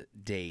Braden's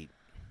date?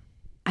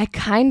 I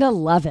kind of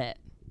love it.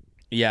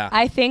 Yeah.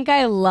 I think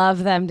I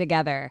love them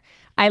together.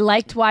 I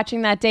liked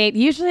watching that date.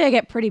 Usually I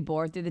get pretty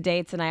bored through the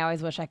dates, and I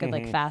always wish I could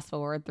like fast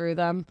forward through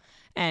them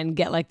and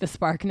get like the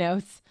spark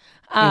notes.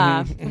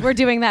 We're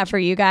doing that for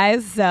you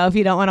guys, so if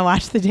you don't want to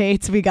watch the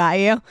dates, we got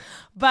you.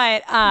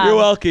 But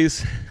you're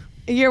welkies.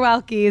 You're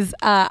welkies.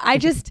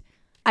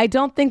 I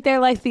don't think they're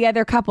like the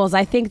other couples.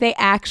 I think they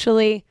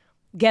actually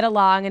get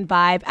along and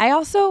vibe. I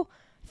also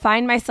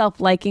find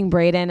myself liking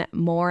Braden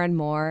more and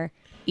more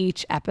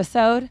each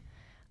episode.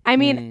 I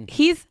mean,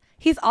 he's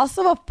he's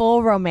also a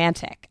full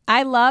romantic.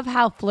 I love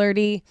how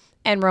flirty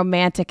and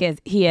romantic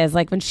he is.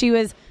 Like when she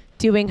was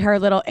doing her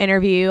little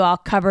interview all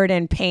covered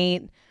in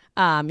paint,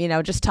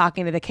 just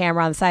talking to the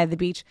camera on the side of the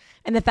beach,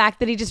 and the fact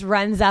that he just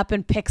runs up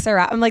and picks her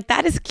up. I'm like,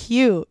 that is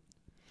cute.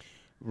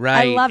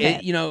 Right. I love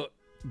it.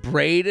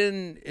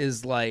 Brayden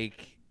is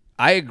like,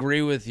 I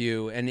agree with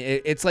you. And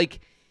it's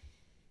like,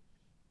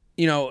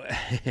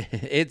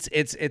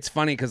 it's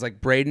funny because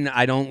like Brayden,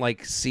 I don't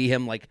like see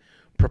him like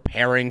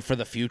preparing for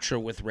the future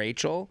with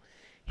Rachel.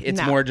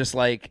 It's more just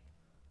like,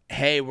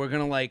 hey, we're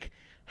going to like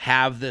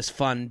have this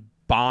fun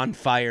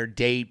bonfire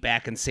date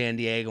back in San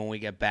Diego when we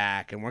get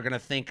back. And we're going to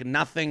think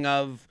nothing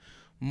of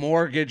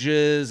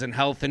mortgages and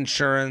health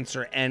insurance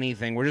or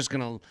anything. We're just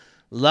going to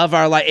love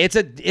our life.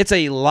 It's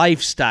a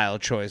lifestyle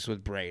choice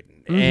with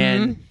Brayden. Mm-hmm.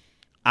 And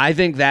I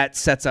think that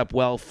sets up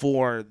well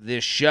for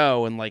this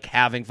show and like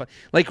having fun.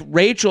 Like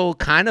Rachel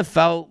kind of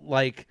felt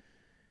like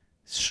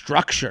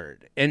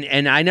structured,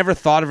 and I never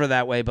thought of her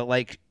that way, but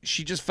like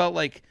she just felt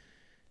like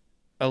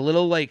a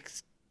little like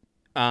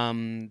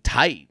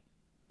tight,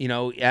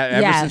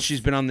 ever since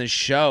she's been on this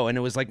show, and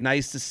it was like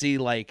nice to see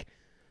like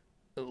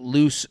a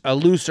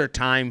looser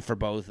time for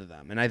both of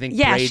them, and I think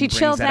Brayden she brings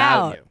chills that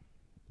out in you.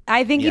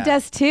 I think he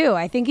does too.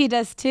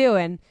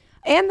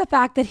 And the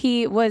fact that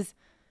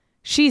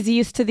she's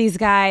used to these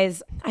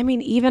guys. I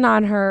mean, even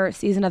on her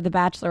season of The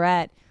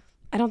Bachelorette,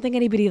 I don't think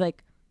anybody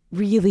like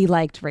really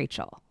liked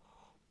Rachel.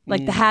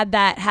 Like had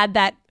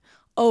that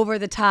over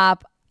the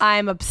top,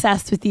 I'm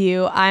obsessed with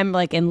you, I'm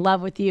like in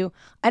love with you.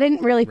 I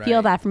didn't really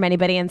feel that from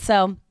anybody. And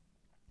so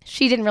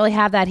she didn't really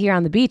have that here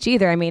on the beach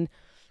either. I mean,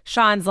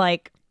 Sean's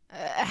like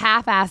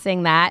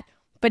half-assing that,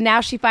 but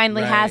now she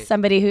finally has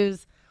somebody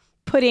who's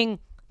putting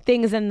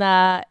things in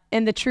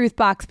the truth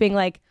box, being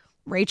like,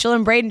 Rachel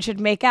and Brayden should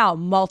make out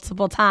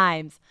multiple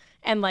times,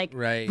 and like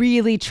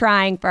really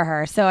trying for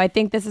her. So I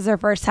think this is her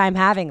first time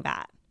having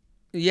that.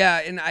 Yeah,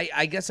 and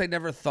I guess I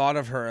never thought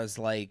of her as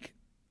like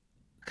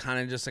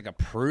kind of just like a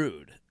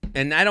prude.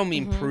 And I don't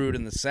mean prude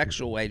in the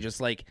sexual way, just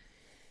like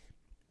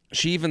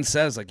she even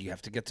says like you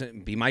have to get to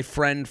be my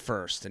friend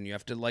first, and you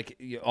have to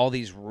like all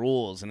these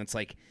rules, and it's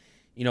like,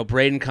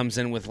 Brayden comes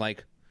in with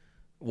like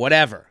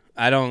whatever.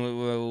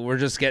 We're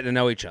just getting to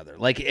know each other.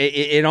 Like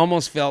it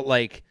almost felt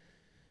like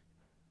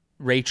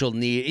Rachel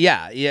the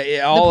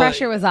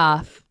pressure was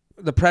off.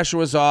 The pressure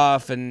was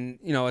off, and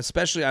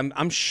especially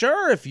I'm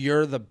sure if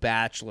you're the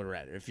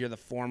Bachelorette, if you're the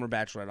former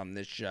Bachelorette on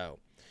this show,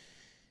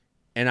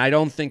 and I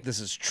don't think this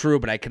is true,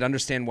 but I could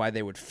understand why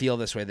they would feel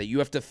this way, that you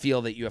have to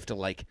feel that you have to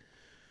like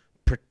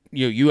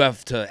you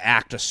have to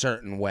act a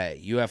certain way.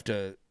 You have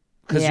to,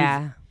 because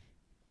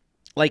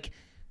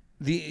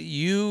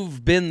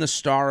you've been the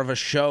star of a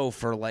show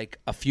for like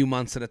a few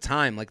months at a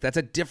time. Like that's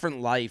a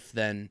different life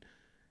than,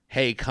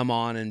 hey, come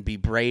on and be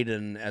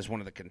Brayden as one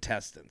of the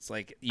contestants.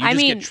 Like you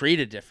get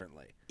treated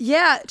differently.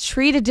 Yeah,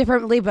 treated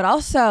differently, but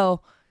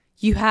also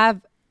you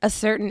have a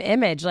certain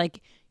image.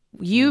 Like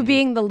you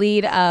being the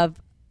lead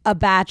of a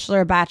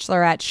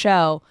Bachelorette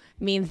show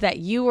means that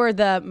you are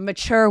the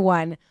mature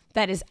one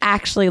that is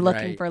actually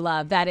looking for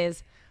love, that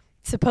is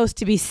supposed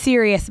to be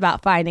serious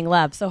about finding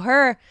love. So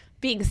her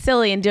being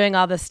silly and doing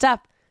all this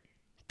stuff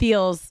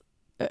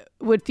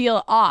would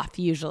feel off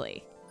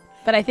usually.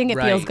 But I think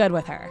it feels good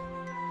with her.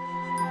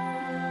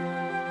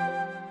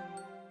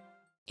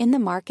 In the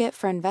market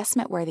for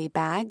investment-worthy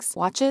bags,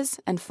 watches,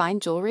 and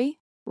fine jewelry,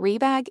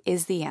 Rebag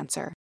is the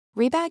answer.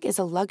 Rebag is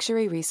a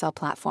luxury resale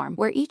platform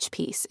where each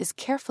piece is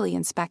carefully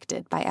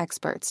inspected by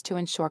experts to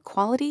ensure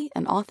quality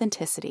and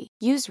authenticity.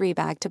 Use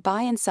Rebag to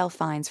buy and sell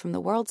finds from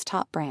the world's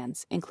top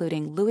brands,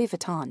 including Louis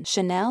Vuitton,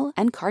 Chanel,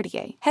 and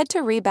Cartier. Head to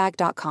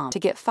Rebag.com to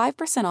get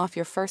 5% off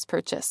your first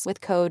purchase with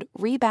code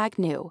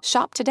REBAGNEW.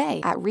 Shop today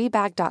at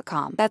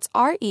Rebag.com. That's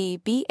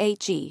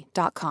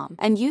REBAG.com.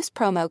 And use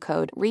promo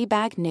code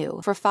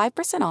REBAGNEW for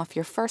 5% off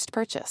your first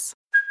purchase.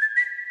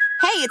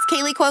 Hey, it's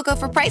Kaylee Cuoco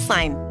for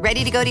Priceline.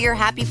 Ready to go to your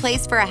happy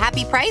place for a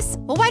happy price?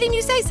 Well, why didn't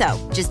you say so?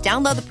 Just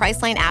download the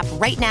Priceline app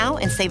right now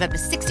and save up to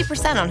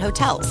 60% on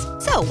hotels.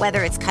 So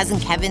whether it's Cousin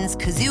Kevin's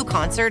Kazoo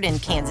Concert in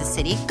Kansas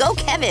City, go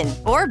Kevin,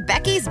 or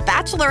Becky's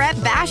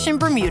Bachelorette Bash in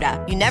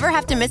Bermuda, you never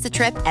have to miss a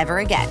trip ever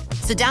again.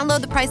 So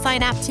download the Priceline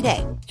app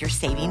today. Your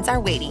savings are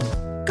waiting.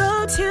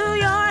 Go to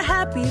your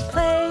happy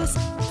place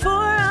for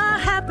a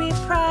happy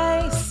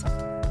price.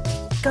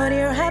 Go to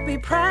your happy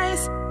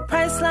price,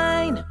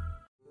 Priceline.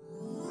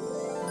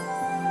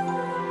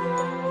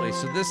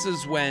 So this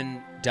is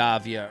when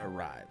Davia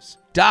arrives.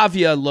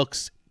 Davia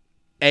looks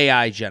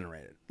AI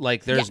generated.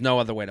 Like there's no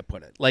other way to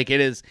put it. Like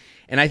it is.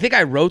 And I think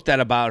I wrote that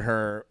about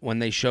her when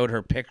they showed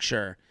her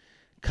picture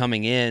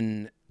coming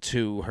in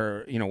to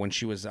her, when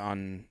she was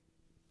on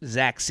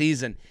Zach's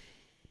season.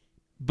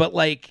 But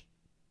like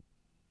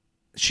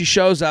she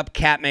shows up,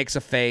 Kat makes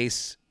a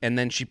face, and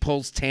then she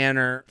pulls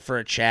Tanner for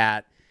a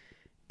chat,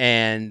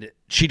 and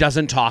she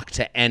doesn't talk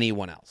to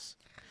anyone else.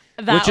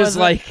 Which is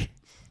like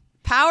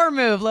power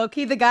move,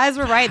 low-key. The guys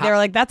were right. They were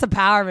like, that's a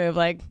power move.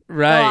 Like,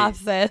 go off,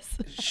 sis.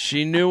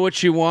 She knew what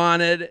she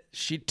wanted.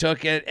 She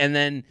took it. And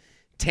then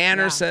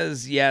Tanner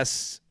says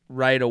yes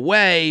right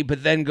away,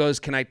 but then goes,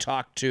 can I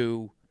talk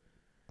to...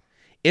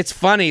 It's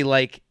funny,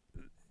 like,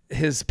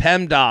 his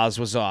PEMDAS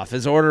was off,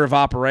 his order of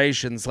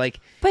operations, like...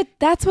 But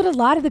that's what a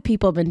lot of the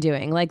people have been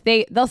doing. Like,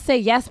 they'll say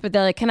yes, but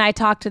they're like, can I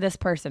talk to this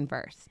person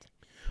first?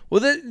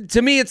 Well,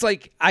 to me, it's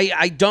like,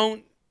 I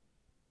don't...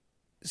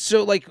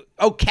 So, like,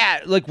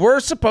 Kat, like, we're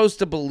supposed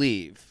to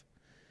believe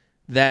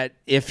that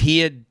if he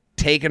had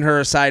taken her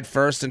aside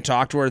first and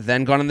talked to her,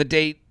 then gone on the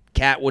date,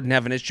 Kat wouldn't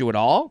have an issue at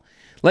all.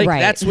 Like,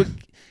 that's what...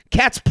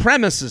 Kat's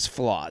premise is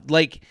flawed.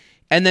 Like,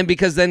 and then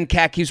because then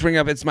Kat keeps bringing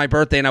up, it's my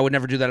birthday, and I would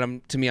never do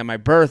that to me on my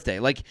birthday.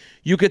 Like,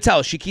 you could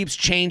tell she keeps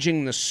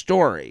changing the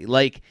story.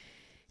 Like,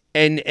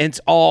 and it's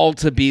all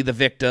to be the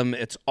victim.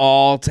 It's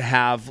all to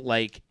have,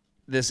 like,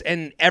 this.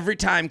 And every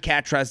time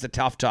Kat tries to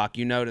tough talk,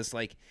 you notice,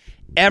 like,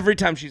 every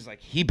time she's like,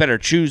 he better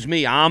choose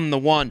me. I'm the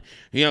one.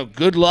 You know,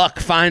 good luck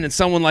finding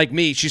someone like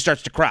me. She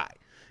starts to cry.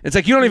 It's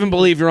like, you don't even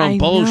believe your own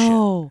bullshit.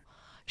 Know.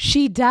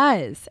 She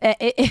does.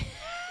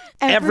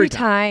 Every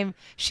time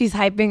she's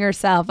hyping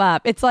herself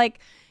up. It's like,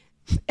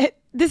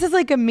 this is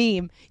like a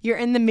meme. You're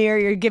in the mirror,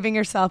 you're giving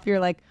yourself your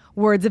like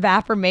words of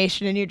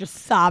affirmation, and you're just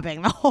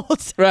sobbing the whole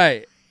time.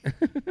 Right.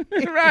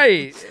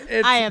 Right.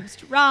 I am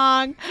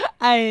strong.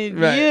 I am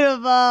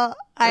beautiful.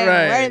 I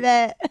am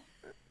worth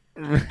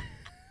it.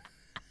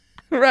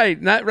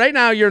 Right. Right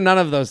now, you're none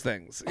of those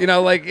things. You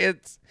know, like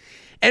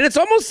it's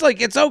almost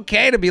like it's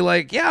okay to be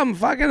like, yeah, I'm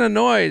fucking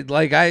annoyed.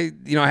 Like I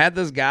had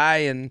this guy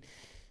and,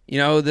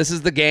 this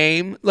is the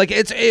game. Like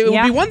it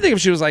would be one thing if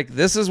she was like,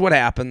 this is what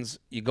happens.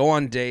 You go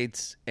on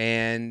dates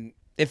and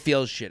it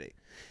feels shitty.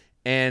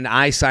 And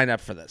I signed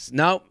up for this.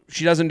 No,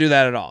 she doesn't do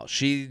that at all.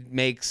 She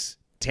makes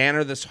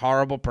Tanner this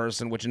horrible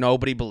person, which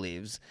nobody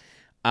believes.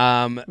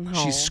 No.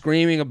 She's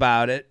screaming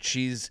about it.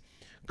 She's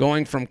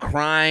going from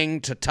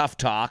crying to tough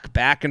talk,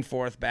 back and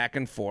forth, back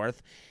and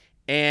forth.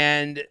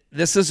 And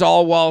this is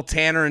all while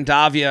Tanner and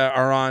Davia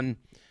are on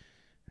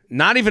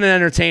not even an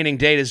entertaining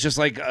date. It's just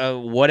like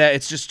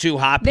it's just two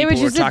hot people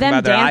who are talking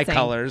about their eye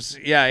colors.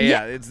 Yeah.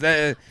 It's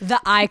the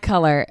eye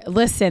color.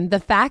 Listen, the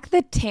fact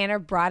that Tanner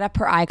brought up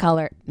her eye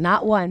color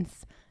not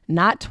once,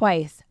 not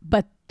twice,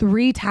 but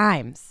 3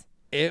 times.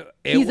 He's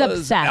was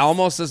obsessed.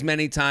 Almost as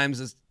many times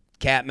as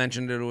Kat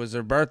mentioned it was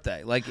her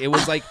birthday. Like it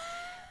was like,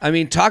 I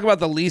mean, talk about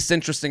the least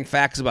interesting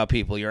facts about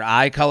people. Your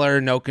eye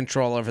color, no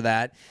control over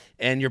that.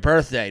 And your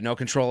birthday, no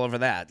control over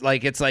that.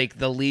 Like it's like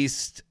the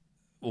least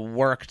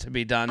work to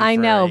be done. I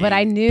know, but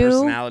I knew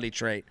personality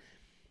trait.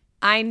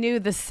 I knew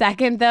the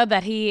second though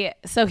that he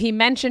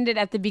mentioned it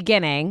at the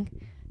beginning,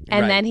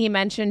 and then he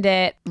mentioned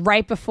it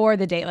right before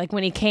the date, like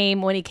when he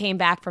came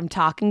back from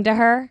talking to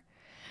her,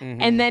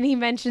 and then he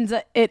mentions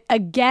it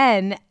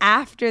again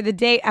after the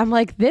date. I'm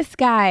like, this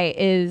guy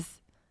is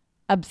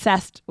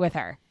obsessed with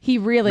her. He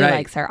really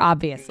likes her,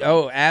 obviously.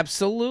 Oh,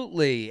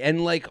 absolutely.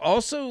 And like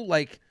also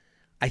like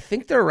I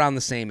think they're around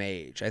the same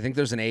age. I think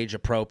there's an age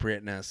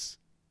appropriateness.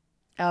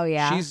 Oh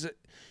yeah.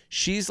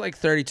 She's like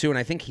 32 and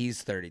I think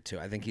he's 32.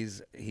 I think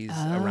he's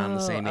around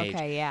the same age.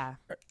 Okay, yeah.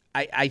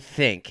 I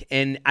think.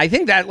 And I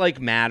think that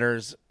like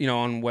matters,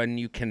 on when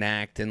you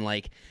connect, and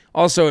like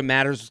also it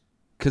matters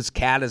cuz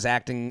Kat is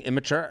acting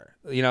immature,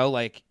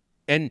 like,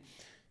 and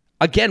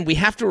again, we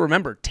have to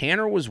remember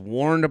Tanner was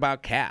warned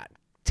about Kat.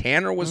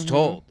 Tanner was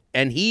told,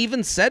 and he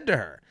even said to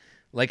her,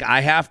 like,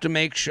 I have to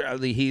make sure.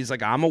 He's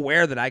like, I'm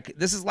aware that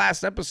this is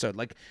last episode.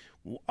 Like,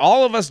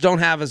 all of us don't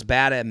have as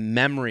bad a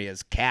memory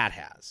as Kat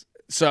has.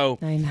 So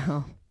I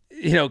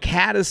know.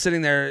 Kat is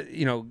sitting there,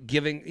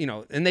 giving,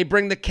 and they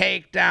bring the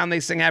cake down. They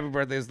sing happy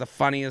birthday. It's the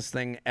funniest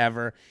thing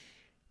ever.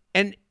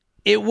 And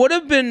it would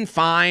have been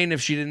fine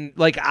if she didn't,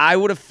 like, I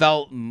would have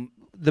felt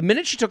the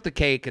minute she took the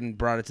cake and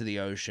brought it to the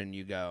ocean,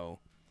 you go,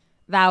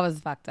 that was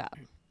fucked up.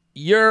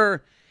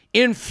 You're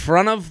in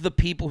front of the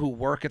people who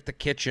work at the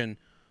kitchen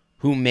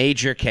who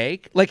made your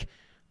cake. Like,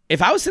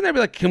 if I was sitting there, I'd be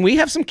like, can we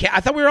have some cake? I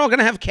thought we were all going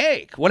to have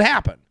cake. What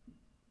happened?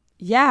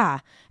 Yeah.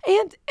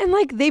 And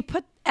like they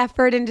put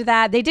effort into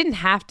that. They didn't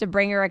have to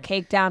bring her a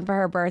cake down for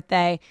her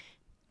birthday.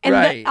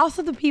 And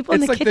also the people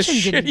in the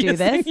kitchen didn't do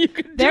this.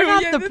 They're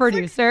not the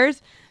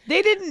producers.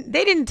 They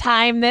didn't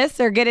time this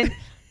or get it.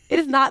 It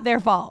is not their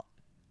fault.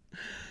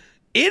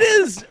 It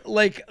is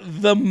like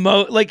the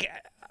most, like,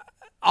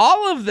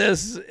 all of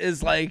this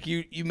is like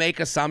you make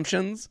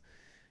assumptions.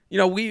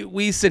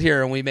 We sit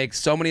here and we make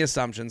so many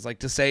assumptions. Like,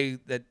 to say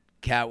that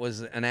Kat was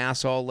an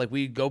asshole, like,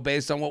 we go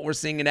based on what we're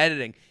seeing in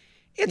editing.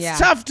 It's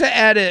tough to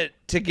edit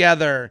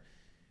together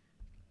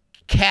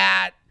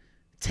Kat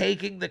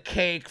taking the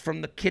cake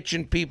from the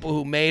kitchen people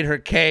who made her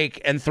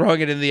cake and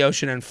throwing it in the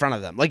ocean in front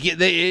of them. Like,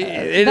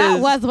 that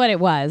was what it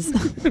was.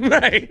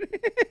 Right.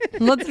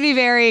 Let's be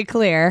very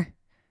clear.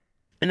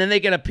 And then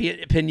they get a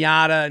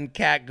piñata, and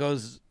Kat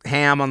goes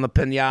ham on the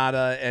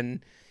piñata,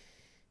 and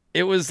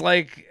it was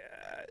like,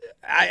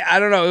 I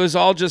don't know. It was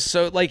all just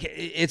so, like,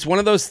 it's one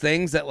of those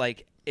things that,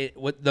 like,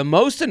 what the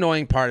most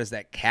annoying part is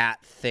that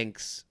Kat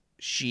thinks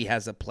she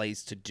has a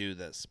place to do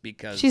this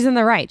because she's in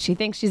the right. She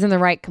thinks she's in the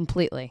right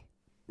completely.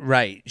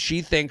 Right.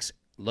 She thinks,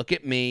 look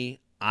at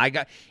me.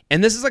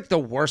 And this is like the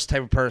worst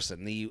type of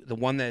person, the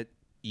one that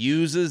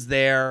uses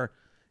their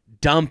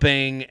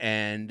dumping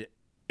and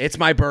it's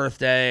my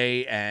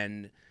birthday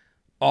and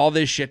all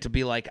this shit to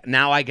be like,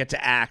 now I get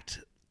to act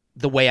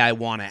the way I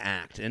want to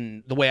act.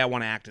 And the way I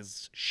want to act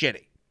is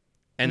shitty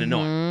and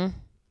annoying.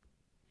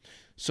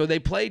 So they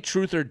played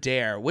Truth or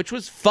Dare, which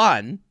was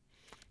fun.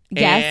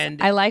 Yes,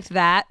 and I liked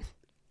that.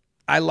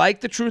 I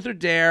like the Truth or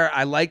Dare.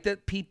 I like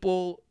that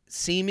people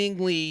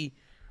seemingly,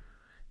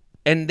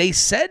 and they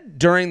said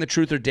during the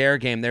Truth or Dare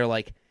game, they're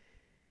like,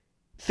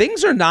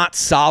 things are not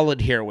solid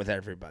here with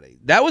everybody.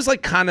 That was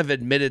like kind of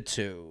admitted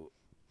to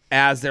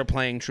as they're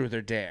playing Truth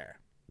or Dare.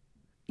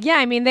 Yeah,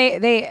 I mean,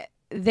 they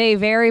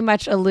very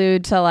much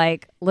allude to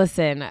like,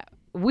 listen,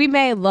 we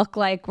may look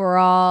like we're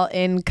all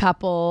in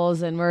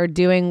couples and we're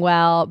doing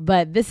well,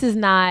 but this is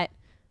not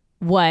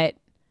what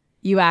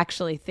you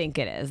actually think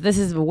it is. This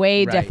is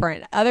way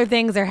different. Other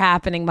things are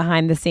happening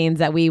behind the scenes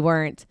that we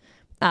weren't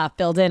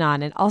filled in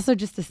on. And also,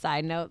 just a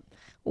side note,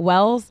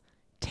 Wells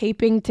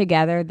taping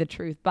together the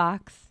truth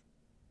box.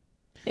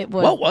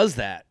 What was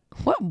that?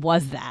 What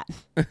was that?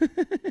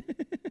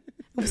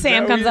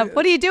 Sam comes up.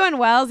 What are you doing,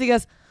 Wells? He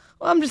goes,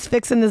 well, I'm just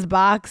fixing this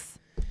box.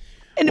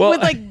 And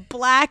with like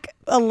black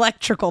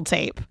electrical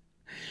tape.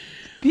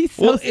 He's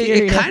so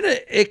serious.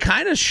 It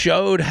kind of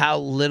showed how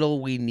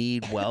little we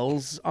need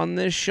Wells on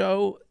this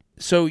show.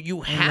 So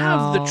you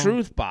have the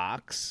truth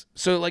box.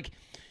 So like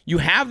you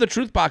have the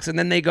truth box and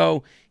then they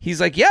go, he's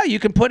like, yeah, you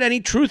can put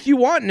any truth you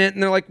want in it.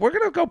 And they're like, we're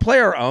going to go play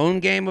our own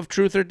game of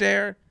Truth or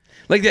Dare.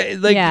 Like they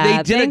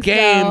did a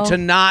game to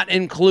not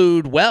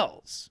include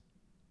Wells.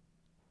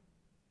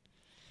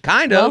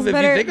 Kind of, if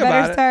you think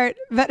about it.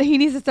 But he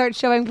needs to start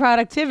showing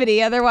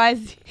productivity.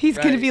 Otherwise, he's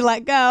going to be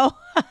let go.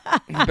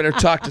 You better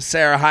talk to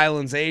Sarah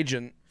Hyland's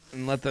agent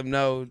and let them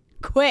know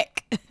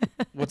quick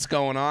what's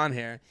going on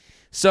here.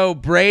 So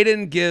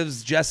Braden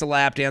gives Jess a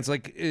lap dance.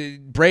 Like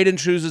Braden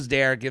chooses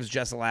Dare, gives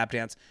Jess a lap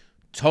dance.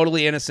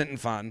 Totally innocent and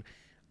fun.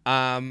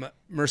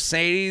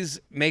 Mercedes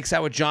makes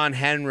out with John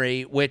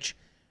Henry, which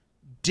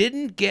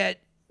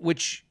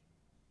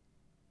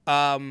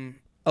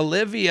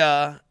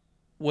Olivia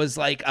was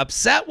like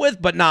upset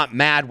with, but not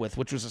mad with,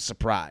 which was a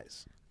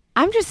surprise.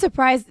 I'm just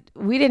surprised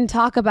we didn't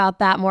talk about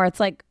that more. It's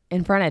like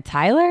in front of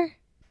Tyler.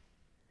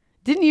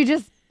 Didn't you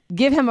just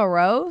give him a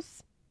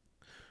rose?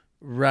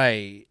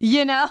 Right.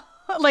 You know,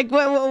 like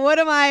what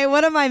am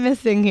I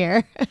missing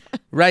here?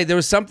 Right. There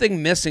was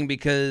something missing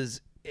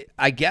because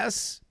I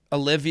guess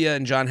Olivia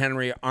and John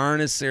Henry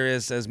aren't as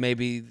serious as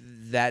maybe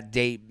that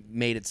date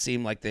made it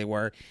seem like they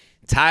were.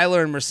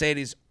 Tyler and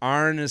Mercedes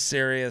aren't as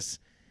serious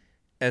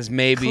as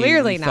maybe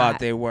Clearly we thought not.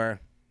 they were.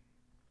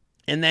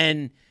 And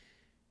then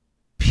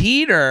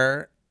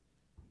Peter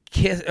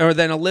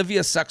then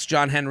Olivia sucks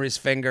John Henry's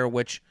finger,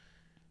 which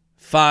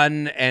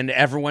fun, and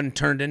everyone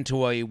turned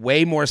into a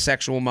way more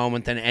sexual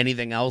moment than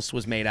anything else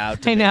was made out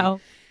to be. I know.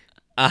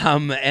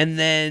 And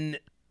then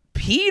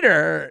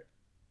Peter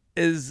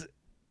is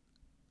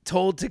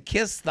told to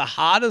kiss the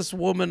hottest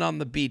woman on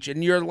the beach.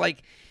 And you're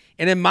like,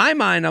 and in my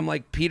mind, I'm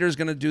like, Peter's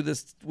going to do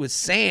this with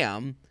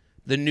Sam,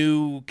 the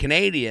new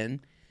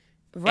Canadian.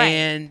 Right.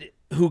 And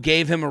who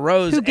gave him a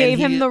rose. Who gave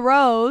him the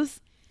rose.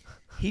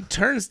 He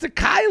turns to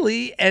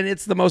Kylie, and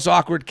it's the most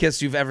awkward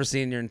kiss you've ever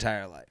seen in your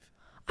entire life.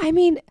 I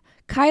mean,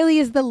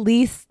 Kylie is the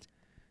least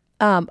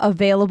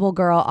available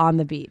girl on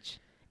the beach.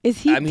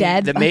 Is he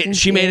dead?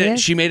 She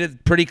made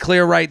it pretty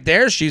clear right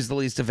there. She's the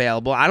least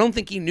available. I don't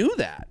think he knew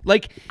that.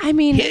 Like, I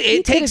mean,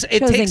 it takes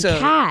a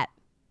cat.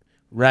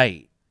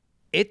 Right.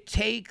 It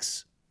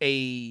takes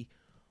a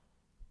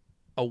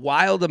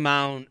wild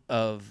amount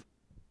of,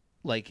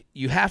 like,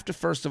 you have to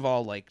first of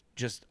all, like,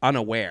 just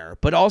unaware,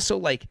 but also,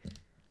 like,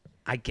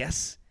 I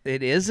guess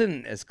it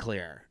isn't as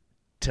clear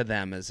to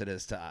them as it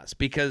is to us,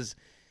 because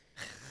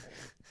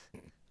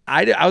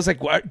I was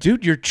like, what,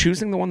 dude, you're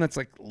choosing the one that's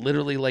like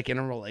literally like in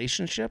a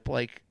relationship?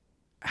 Like,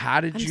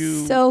 how did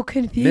you so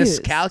confused.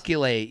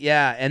 Miscalculate?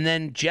 Yeah. And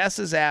then Jess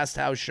is asked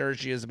how sure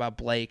she is about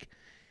Blake,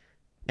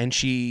 and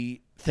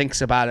she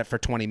thinks about it for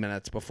 20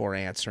 minutes before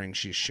answering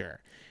she's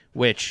sure,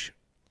 which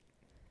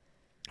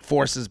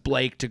forces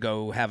Blake to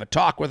go have a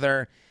talk with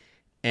her,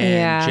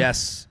 and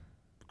Jess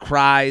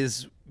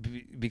cries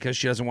because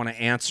she doesn't want to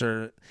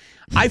answer.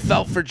 I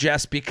felt for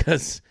Jess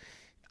because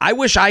I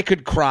wish I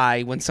could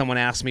cry when someone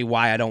asks me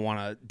why I don't want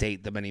to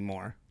date them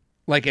anymore,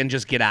 like, and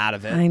just get out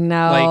of it. I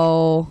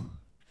know. Like,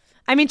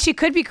 I mean, she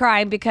could be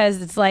crying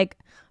because it's like,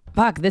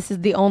 fuck, this is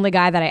the only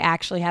guy that I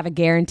actually have a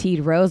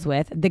guaranteed rose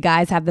with. The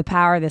guys have the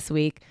power this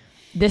week.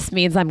 This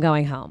means I'm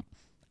going home.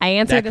 I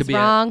answered this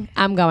wrong.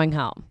 I'm going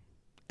home.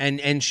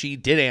 And she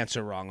did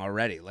answer wrong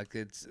already. Like,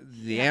 it's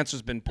the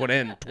answer's been put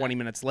in 20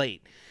 minutes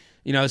late.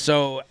 You know,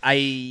 so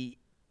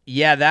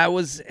that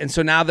was, and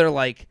so now they're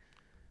like,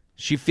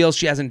 she feels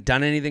she hasn't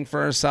done anything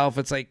for herself.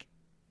 It's like,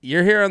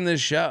 you're here on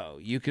this show.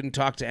 You can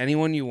talk to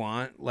anyone you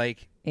want.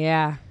 Like,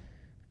 yeah.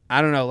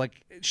 I don't know.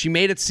 Like, she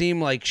made it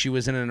seem like she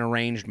was in an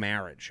arranged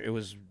marriage. It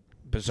was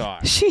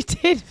bizarre. She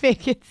did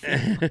make it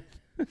seem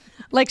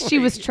like she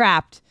was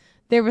trapped.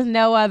 There was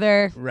no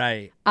other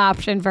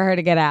option for her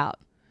to get out.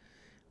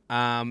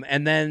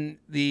 And then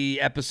the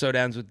episode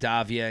ends with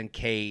Davia and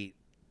Kate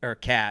or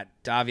Kat,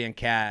 Davia and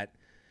Kat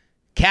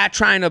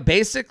trying to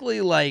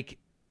basically like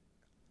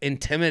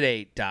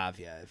intimidate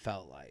Davia, it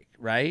felt like,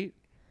 right?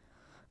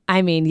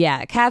 I mean,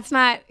 yeah, Kat's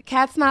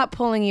not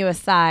pulling you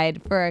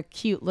aside for a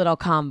cute little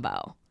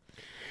combo.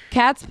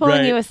 Kat's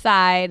pulling you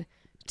aside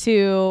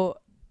to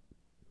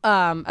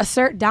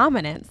assert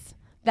dominance.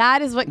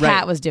 That is what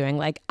Kat was doing.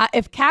 Like,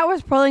 if Kat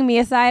was pulling me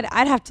aside,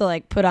 I'd have to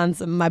like put on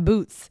my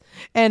boots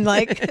and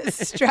like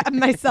strap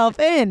myself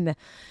in,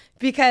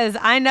 because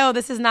I know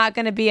this is not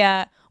going to be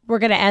we're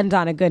going to end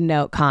on a good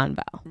note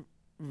convo.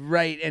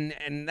 Right,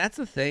 and that's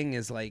the thing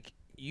is like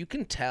you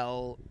can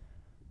tell,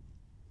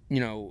 you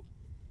know,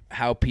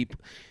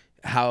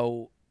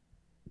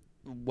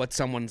 what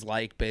someone's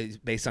like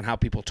based on how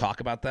people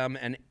talk about them,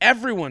 and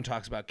everyone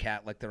talks about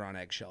Kat like they're on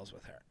eggshells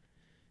with her.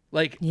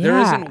 Like there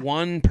isn't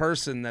one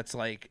person that's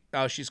like,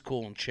 oh, she's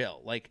cool and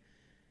chill. Like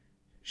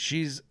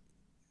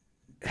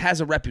has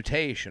a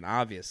reputation,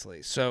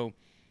 obviously. So,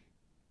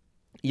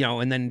 you know,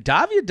 and then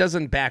Davia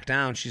doesn't back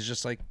down. She's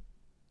just like,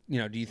 you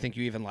know, do you think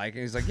you even like it?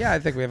 He's like, yeah, I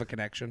think we have a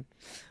connection.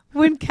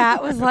 When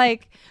Kat was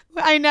like,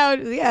 I know,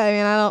 yeah, I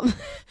mean, I don't.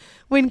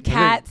 When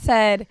Kat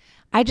said,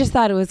 I just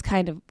thought it was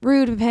kind of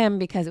rude of him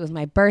because it was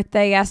my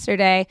birthday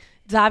yesterday,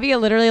 Davia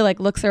literally like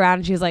looks around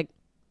and she's like,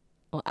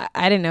 well,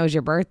 I didn't know it was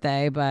your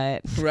birthday,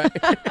 but right.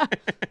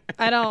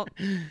 I don't.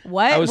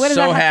 What? What does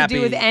that have to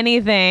do with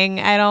anything?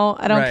 I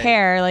don't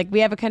care. Like,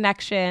 we have a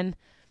connection,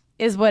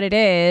 is what it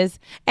is.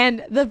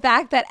 And the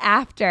fact that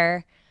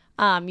after,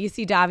 you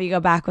see Davia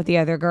go back with the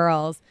other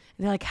girls,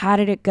 and they're like, "How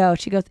did it go?"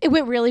 She goes, "It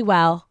went really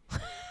well."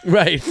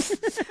 Right.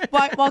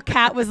 While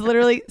Kat was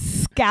literally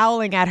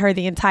scowling at her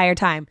the entire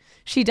time.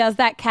 She does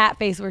that cat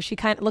face where she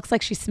kind of looks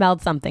like she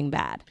smelled something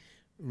bad.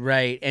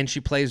 Right, and she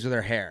plays with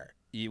her hair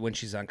when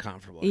she's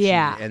uncomfortable.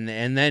 Yeah. And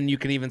then you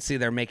can even see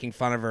they're making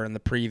fun of her in the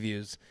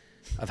previews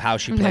of how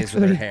she plays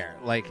with her hair.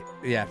 Like,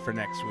 yeah, for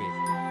next week.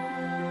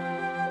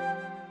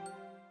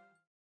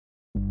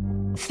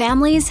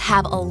 Families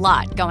have a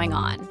lot going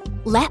on.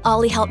 Let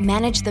Ollie help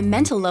manage the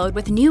mental load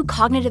with new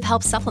cognitive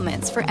help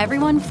supplements for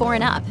everyone 4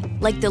 and up,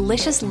 like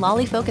delicious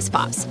Lolly Focus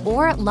Pops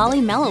or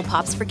Lolly Mellow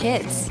Pops for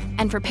kids.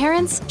 And for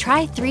parents,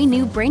 try 3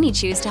 new Brainy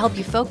Chews to help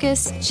you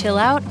focus, chill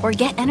out, or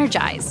get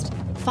energized.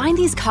 Find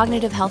these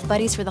cognitive health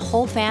buddies for the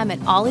whole fam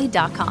at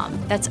ollie.com.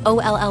 That's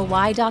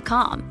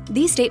OLLY.com.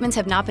 These statements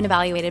have not been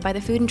evaluated by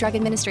the Food and Drug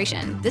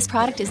Administration. This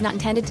product is not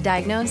intended to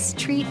diagnose,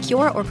 treat,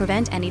 cure, or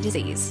prevent any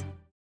disease.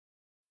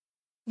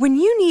 When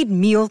you need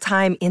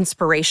mealtime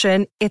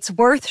inspiration, it's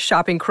worth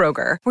shopping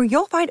Kroger, where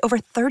you'll find over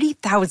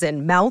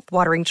 30,000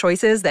 mouth-watering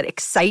choices that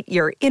excite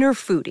your inner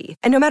foodie.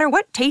 And no matter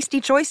what tasty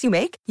choice you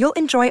make, you'll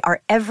enjoy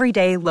our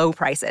everyday low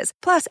prices,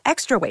 plus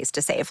extra ways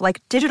to save,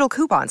 like digital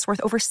coupons worth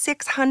over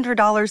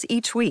 $600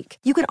 each week.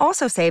 You can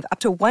also save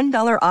up to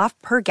 $1 off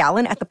per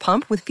gallon at the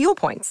pump with fuel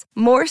points.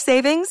 More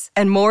savings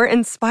and more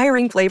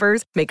inspiring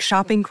flavors make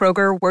shopping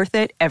Kroger worth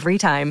it every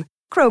time.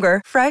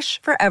 Kroger,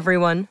 fresh for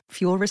everyone.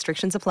 Fuel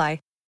restrictions apply.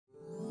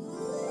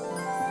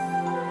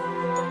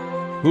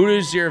 Who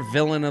is your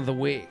villain of the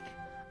week?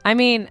 I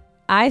mean,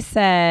 I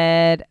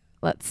said,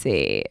 let's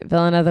see,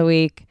 villain of the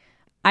week.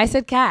 I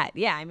said Kat.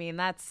 Yeah, I mean,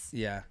 that's...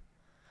 Yeah.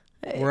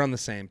 We're on the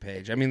same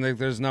page. I mean, like,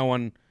 there's no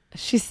one...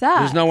 She sucks.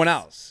 There's no one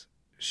else.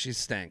 She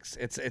stinks.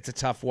 It's a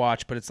tough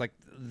watch, but it's like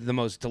the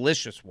most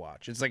delicious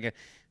watch. It's like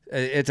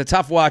it's a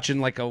tough watch and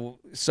like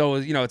it's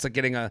like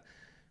getting a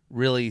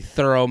really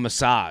thorough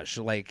massage.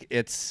 Like,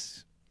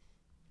 it's...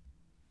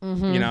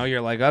 Mm-hmm. You know,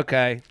 you're like,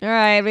 okay. All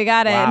right, we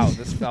got it. Wow,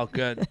 this felt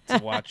good to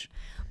watch.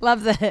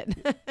 Loves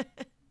it.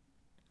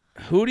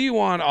 Who do you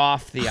want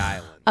off the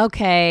island?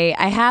 Okay,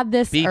 I had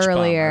this beach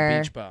earlier. Bum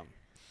or beach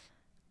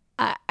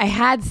bum? I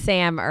had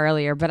Sam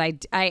earlier, but I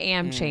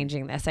am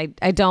changing this.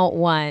 I don't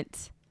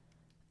want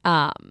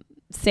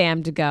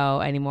Sam to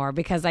go anymore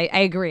because I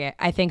agree.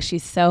 I think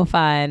she's so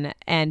fun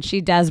and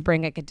she does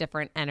bring like a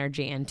different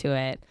energy into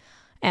it.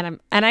 And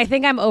I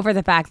think I'm over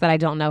the fact that I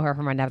don't know her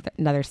from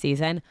another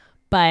season.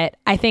 But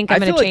I think I'm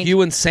going to change. I feel like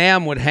you and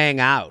Sam would hang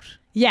out.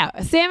 Yeah,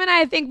 Sam and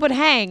I think would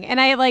hang. And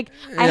I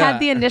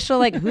had the initial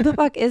like, who the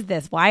fuck is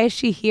this? Why is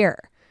she here?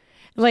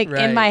 Like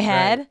in my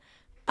head.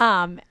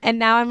 Right. And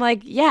now I'm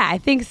like, yeah, I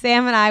think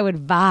Sam and I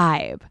would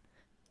vibe.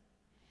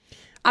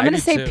 I'm going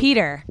to say too.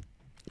 Peter.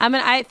 I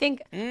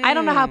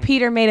don't know how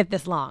Peter made it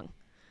this long.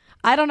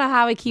 I don't know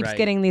how he keeps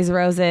getting these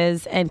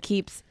roses and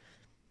keeps,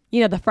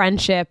 the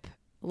friendship,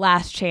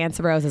 last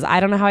chance roses. I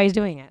don't know how he's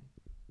doing it.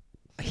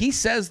 He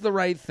says the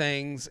right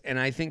things, and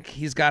I think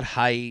he's got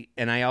height,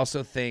 and I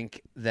also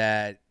think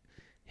that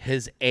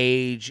his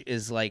age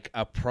is like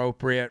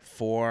appropriate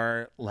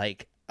for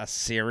like a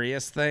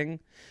serious thing.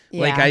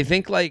 Yeah. Like I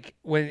think like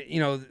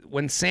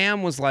when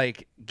Sam was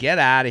like, "Get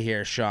out of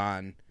here,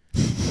 Sean,"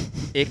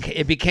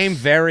 it became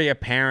very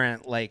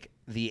apparent like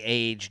the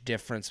age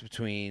difference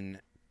and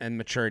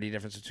maturity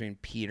difference between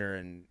Peter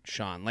and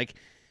Sean. Like,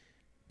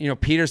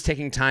 Peter's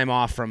taking time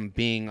off from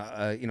being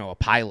a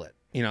pilot.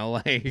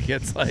 Like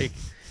it's like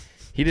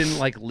he didn't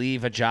like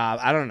leave a job.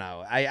 I don't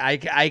know.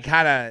 I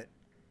kind of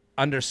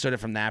understood it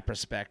from that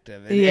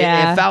perspective.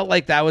 It felt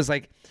like that was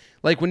like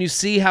Like when you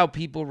see how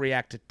people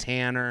react to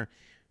Tanner.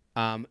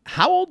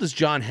 How old is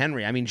John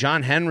Henry? I mean,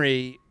 John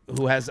Henry,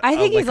 who has I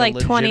think he's like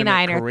like a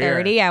 29 or career.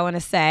 30, I want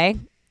to say.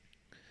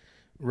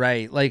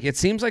 Right. Like it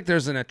seems like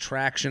there's an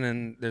attraction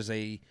and there's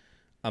a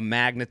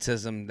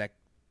magnetism that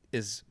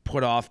is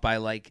put off by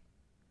like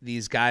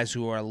these guys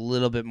who are a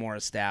little bit more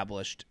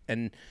established.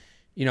 And,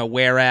 you know,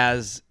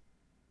 whereas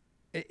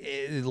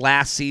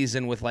last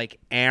season with like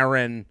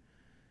Aaron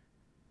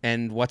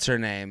and what's her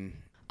name?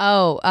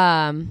 Oh,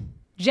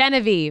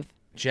 Genevieve.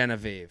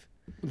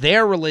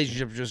 Their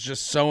relationship was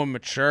just so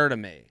immature to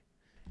me.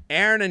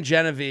 Aaron and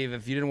Genevieve,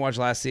 if you didn't watch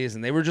last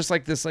season, they were just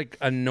like this like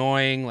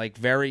annoying, like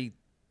very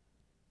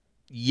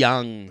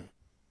young.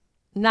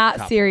 Not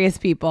couple. serious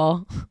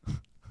people.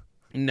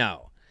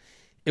 No.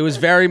 It was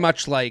very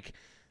much like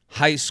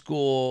high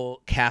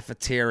school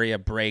cafeteria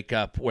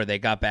breakup where they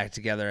got back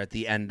together at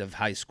the end of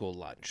high school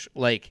lunch.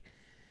 Like,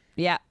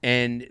 yeah.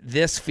 And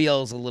this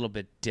feels a little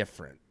bit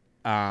different.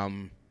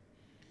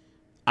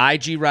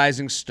 IG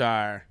Rising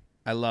Star.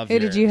 I love Who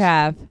did you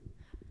have?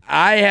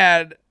 I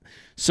had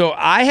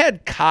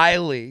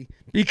Kylie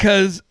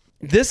because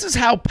this is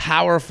how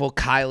powerful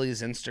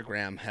Kylie's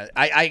Instagram has.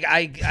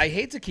 I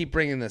hate to keep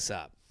bringing this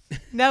up.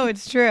 No,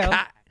 it's true.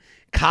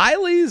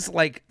 Kylie's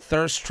like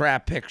thirst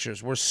trap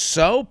pictures were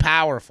so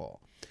powerful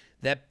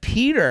that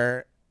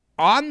Peter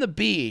on the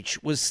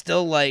beach was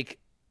still like,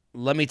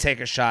 let me take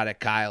a shot at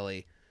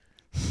Kylie,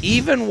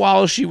 even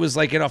while she was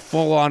like in a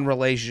full-on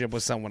relationship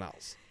with someone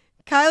else.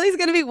 Kylie's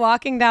going to be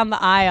walking down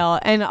the aisle,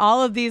 and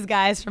all of these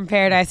guys from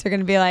Paradise are going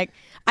to be like,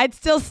 I'd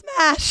still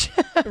smash.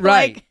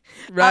 Right. Like,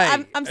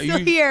 Right. I'm still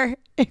here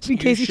in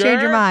case you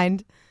change your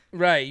mind.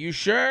 Right. You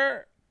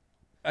sure?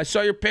 I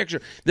saw your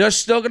picture. They're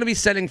still going to be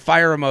sending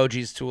fire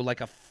emojis to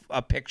like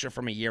a picture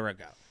from a year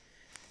ago.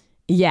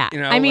 Yeah. You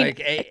know, I mean,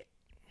 like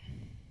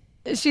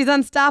she's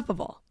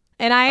unstoppable.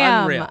 And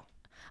unreal.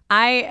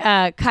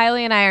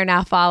 Kylie and I are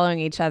now following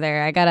each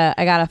other. I got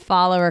a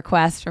follow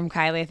request from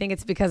Kylie. I think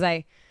it's because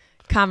I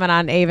comment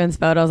on Avon's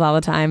photos all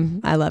the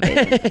time. I love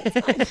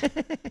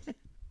it.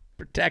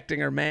 Protecting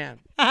her man.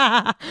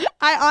 I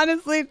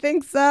honestly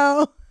think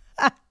so.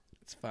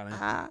 It's funny.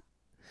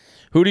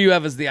 Who do you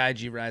have as the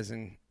IG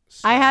Rising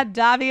star? I had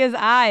Davia's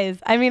eyes.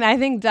 I mean, I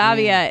think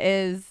Davia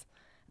is,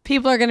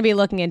 people are going to be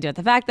looking into it.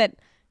 The fact that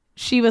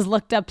she was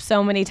looked up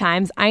so many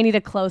times, I need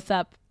a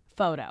close-up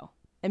photo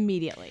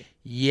immediately.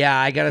 Yeah,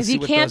 I got to see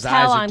what those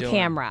eyes are doing. You can't tell on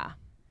camera.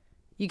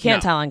 You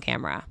can't tell on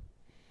camera.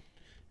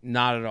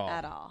 Not at all.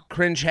 At all.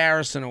 Cringe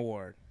Harrison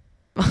Award.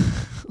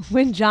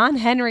 When John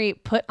Henry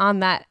put on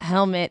that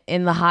helmet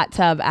in the hot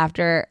tub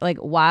after, like,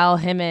 while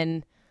him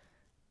and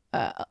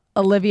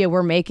Olivia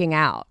were making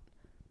out.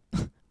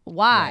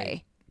 Why?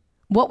 Right.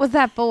 What was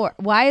that for?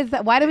 Why is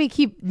that? Why do we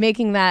keep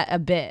making that a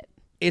bit?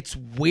 It's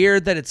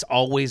weird that it's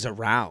always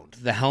around.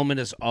 The helmet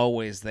is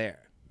always there.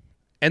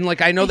 And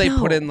like I know they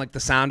put in like the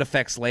sound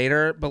effects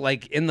later, but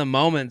like in the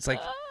moment, it's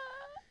like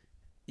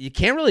you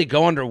can't really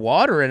go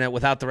underwater in it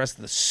without the rest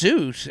of the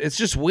suit. It's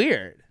just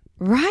weird.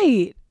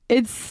 Right.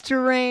 It's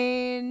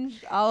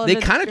strange. They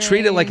kind of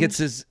treat it like it's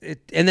his,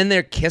 and then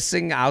they're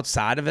kissing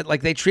outside of it.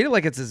 Like they treat it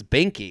like it's his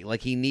binky.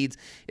 Like he needs.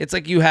 It's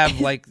like you have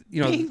like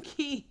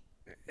binky.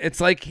 It's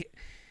like.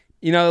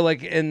 You know,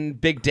 like in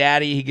Big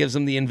Daddy, he gives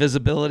him the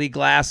invisibility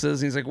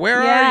glasses. He's like,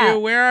 where are you?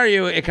 Where are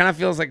you? It kind of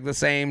feels like the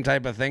same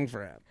type of thing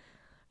for him.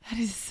 That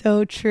is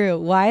so true.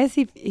 Why is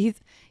he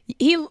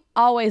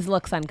always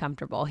looks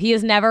uncomfortable. He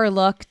has never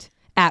looked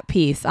at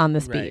peace on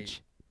this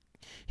beach.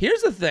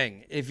 Here's the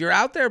thing. If you're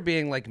out there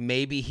being like,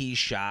 maybe he's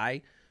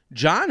shy,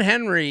 John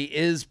Henry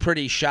is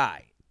pretty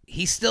shy.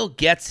 He still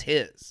gets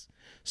his.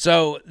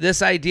 So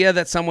this idea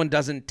that someone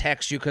doesn't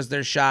text you because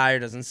they're shy or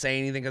doesn't say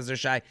anything because they're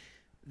shy,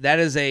 that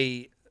is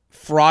a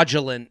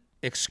fraudulent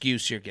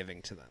excuse you're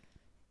giving to them.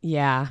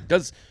 Yeah.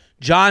 Because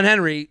John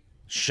Henry,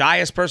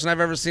 shyest person I've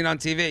ever seen on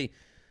TV,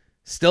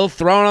 still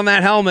throwing on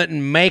that helmet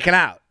and making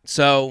out.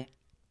 So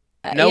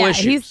no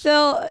issues. He's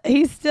still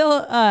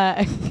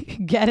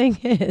getting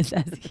his,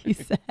 as he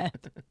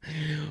said.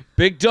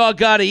 Big dog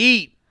gotta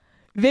eat.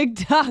 Big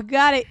dog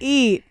gotta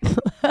eat.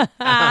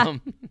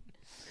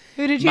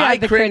 Who did you My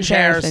have the Cringe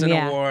Harrison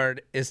Yeah.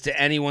 Award is to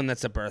anyone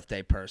that's a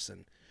birthday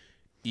person.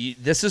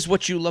 This is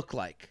what you look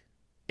like.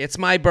 It's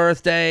my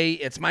birthday.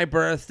 It's my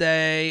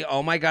birthday.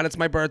 Oh my God, it's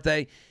my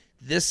birthday.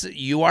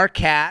 You are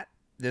Kat.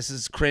 This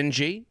is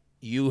cringy.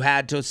 You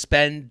had to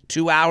spend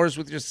 2 hours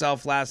with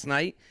yourself last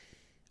night.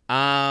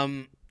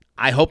 I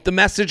hope the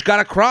message got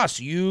across.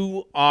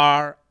 You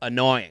are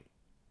annoying.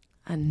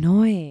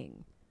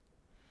 Annoying.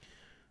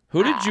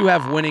 Who did you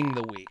have winning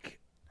the week?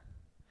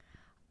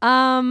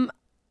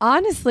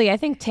 Honestly, I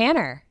think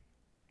Tanner.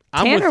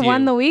 Tanner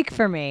won the week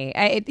for me.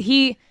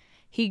 He,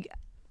 you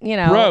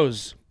know.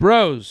 Bros.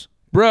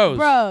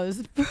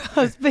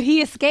 But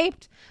he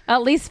escaped,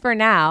 at least for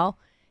now.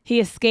 He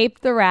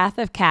escaped the wrath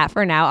of Kat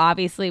for now.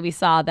 Obviously, we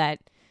saw that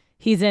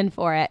he's in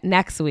for it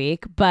next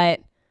week.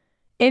 But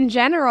in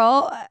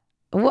general,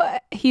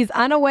 he's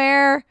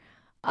unaware,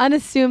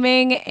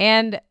 unassuming,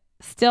 and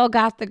still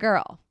got the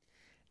girl.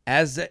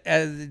 As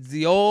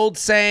the old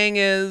saying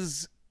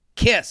is,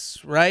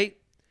 kiss, right?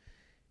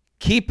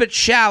 Keep it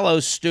shallow,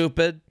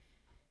 stupid.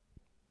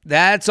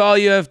 That's all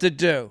you have to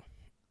do.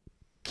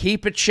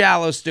 Keep it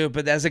shallow,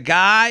 stupid. As a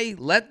guy,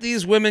 let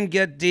these women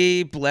get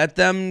deep. Let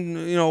them,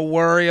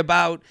 worry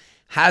about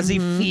how's he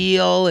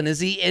feel and is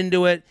he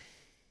into it.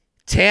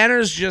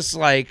 Tanner's just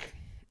like,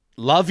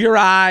 love your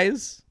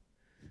eyes.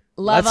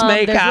 Let's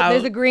make out.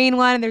 There's a green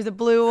one and there's a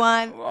blue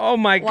one. Oh,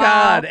 my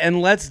God.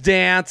 And let's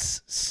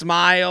dance,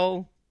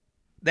 smile.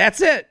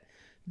 That's it.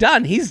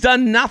 Done. He's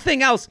done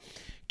nothing else.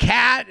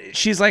 Kat,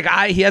 she's like,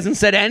 he hasn't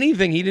said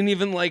anything. He didn't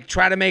even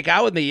try to make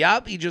out with me.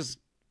 Yup. He just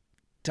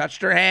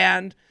touched her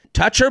hand.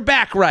 Touch her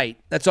back right.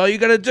 That's all you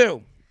got to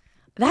do.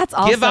 That's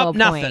also Give up a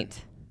nothing.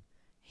 point.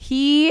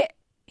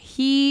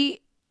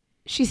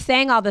 She's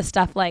saying all this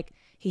stuff like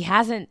he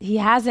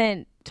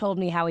hasn't told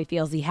me how he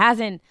feels. He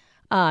hasn't,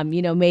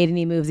 made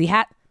any moves.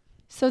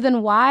 So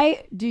then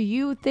why do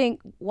you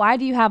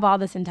have all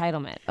this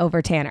entitlement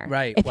over Tanner?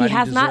 Right. If Why he do you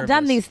has not deserve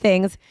done this? these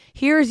things,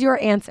 here's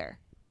your answer.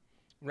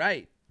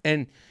 Right.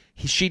 And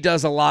she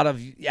does a lot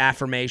of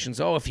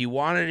affirmations. Oh, if he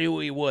wanted to,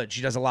 he would.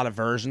 She does a lot of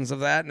versions of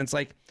that. And it's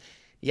like,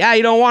 yeah,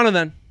 you don't want to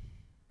then.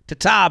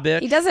 Ta-ta,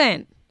 bitch. He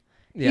doesn't.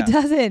 Yeah. He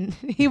doesn't.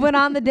 He went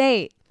on the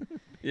date.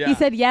 Yeah. He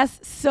said yes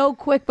so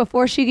quick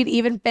before she could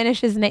even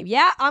finish his name.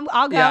 Yeah,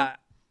 I'll go. Yeah.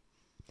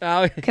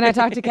 Oh. Can I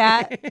talk to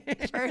Kat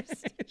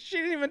first? She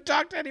didn't even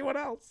talk to anyone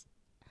else.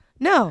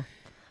 No.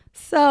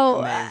 So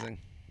Amazing.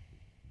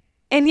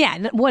 And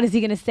yeah, what is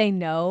he going to say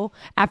no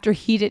after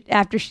she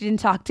didn't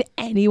talk to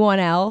anyone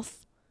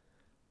else?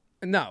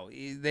 No,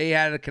 they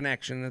had a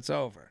connection. It's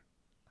over.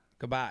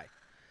 Goodbye.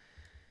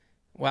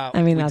 Wow.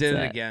 I mean, we that's did it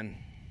it. again.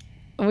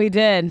 We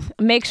did.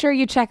 Make sure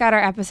you check out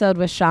our episode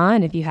with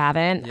Sean if you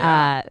haven't.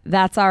 Yeah.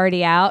 That's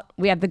already out.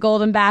 We have The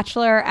Golden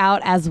Bachelor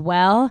out as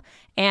well.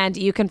 And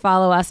you can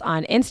follow us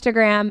on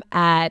Instagram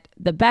at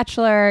The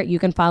Bachelor. You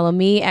can follow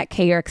me at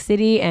K York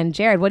City. And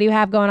Jared, what do you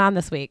have going on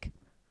this week?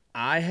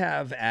 I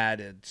have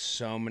added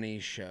so many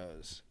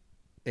shows.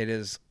 It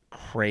is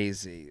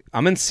crazy.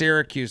 I'm in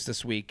Syracuse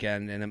this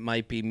weekend, and it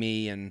might be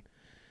me and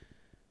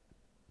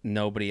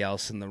nobody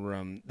else in the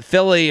room.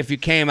 Philly, if you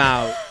came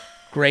out,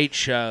 great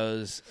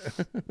shows.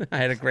 I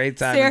had a great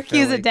time.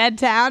 Syracuse a dead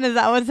town? Is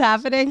that what's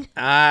happening?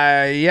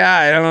 Yeah,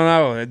 I don't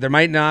know. There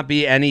might not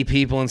be any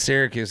people in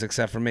Syracuse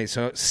except for me.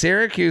 So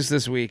Syracuse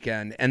this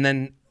weekend, and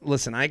then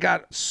listen, I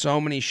got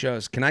so many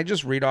shows. Can I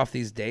just read off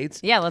these dates?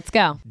 Yeah, let's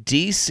go.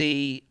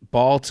 DC,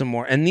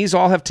 Baltimore, and these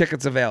all have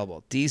tickets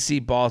available.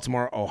 DC,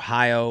 Baltimore,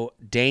 Ohio,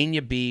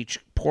 Dania Beach,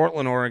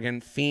 Portland,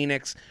 Oregon,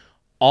 Phoenix,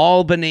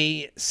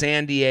 Albany,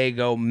 San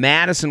Diego,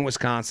 Madison,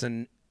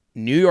 Wisconsin,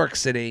 New York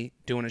City,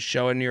 doing a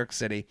show in New York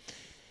City,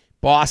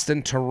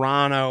 Boston,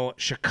 Toronto,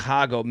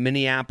 Chicago,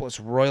 Minneapolis,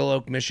 Royal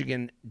Oak,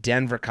 Michigan,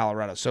 Denver,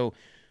 Colorado.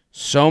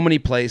 So many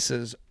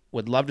places.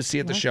 Would love to see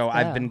at the show. go.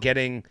 I've been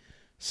getting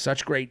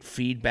such great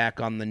feedback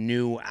on the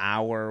new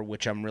hour,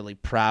 which I'm really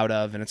proud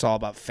of, and it's all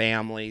about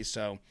family.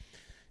 So,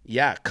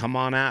 yeah, come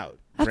on out.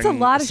 That's a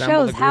lot of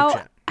shows.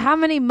 How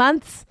many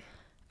months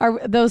are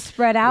those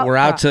spread out? We're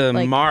out to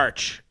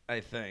March, I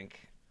think.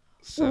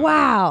 So,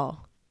 wow.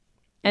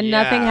 And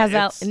nothing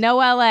has no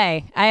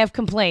LA. I have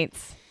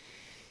complaints.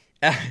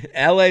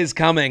 LA's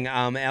coming.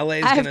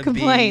 LA's I have going to be.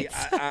 complaints.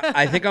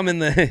 I think I'm in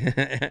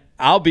the.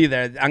 I'll be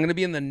there. I'm going to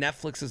be in the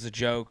Netflix as a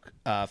Joke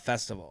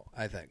festival,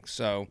 I think.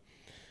 So.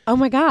 Oh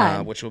my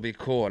God. Which will be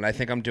cool. And I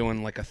think I'm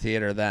doing a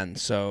theater then.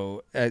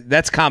 So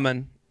that's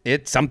coming.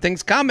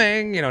 Something's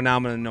coming. Now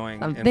I'm an annoying.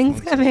 Something's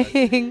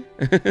coming.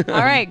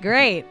 All right,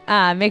 great.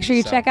 Make sure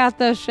you check out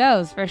those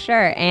shows for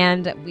sure.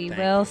 And we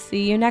will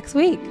see you next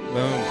week.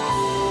 Boom.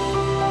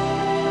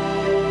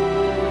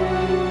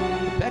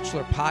 The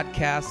Bachelor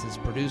Podcast is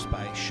produced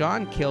by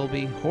Sean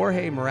Kilby,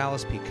 Jorge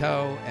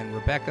Morales-Pico, and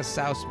Rebecca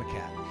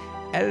Sausmacat.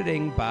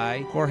 Editing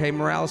by Jorge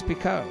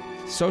Morales-Pico.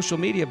 Social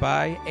media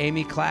by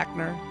Amy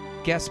Clackner.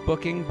 Guest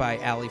booking by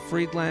Ali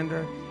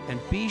Friedlander. And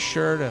be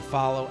sure to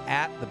follow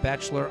 @The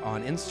Bachelor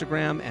on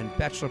Instagram and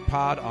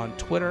BachelorPod on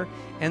Twitter.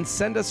 And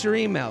send us your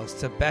emails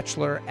to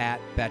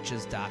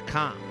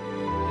bachelor@betches.com.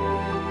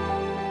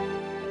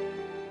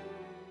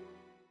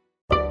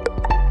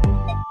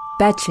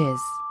 Betches.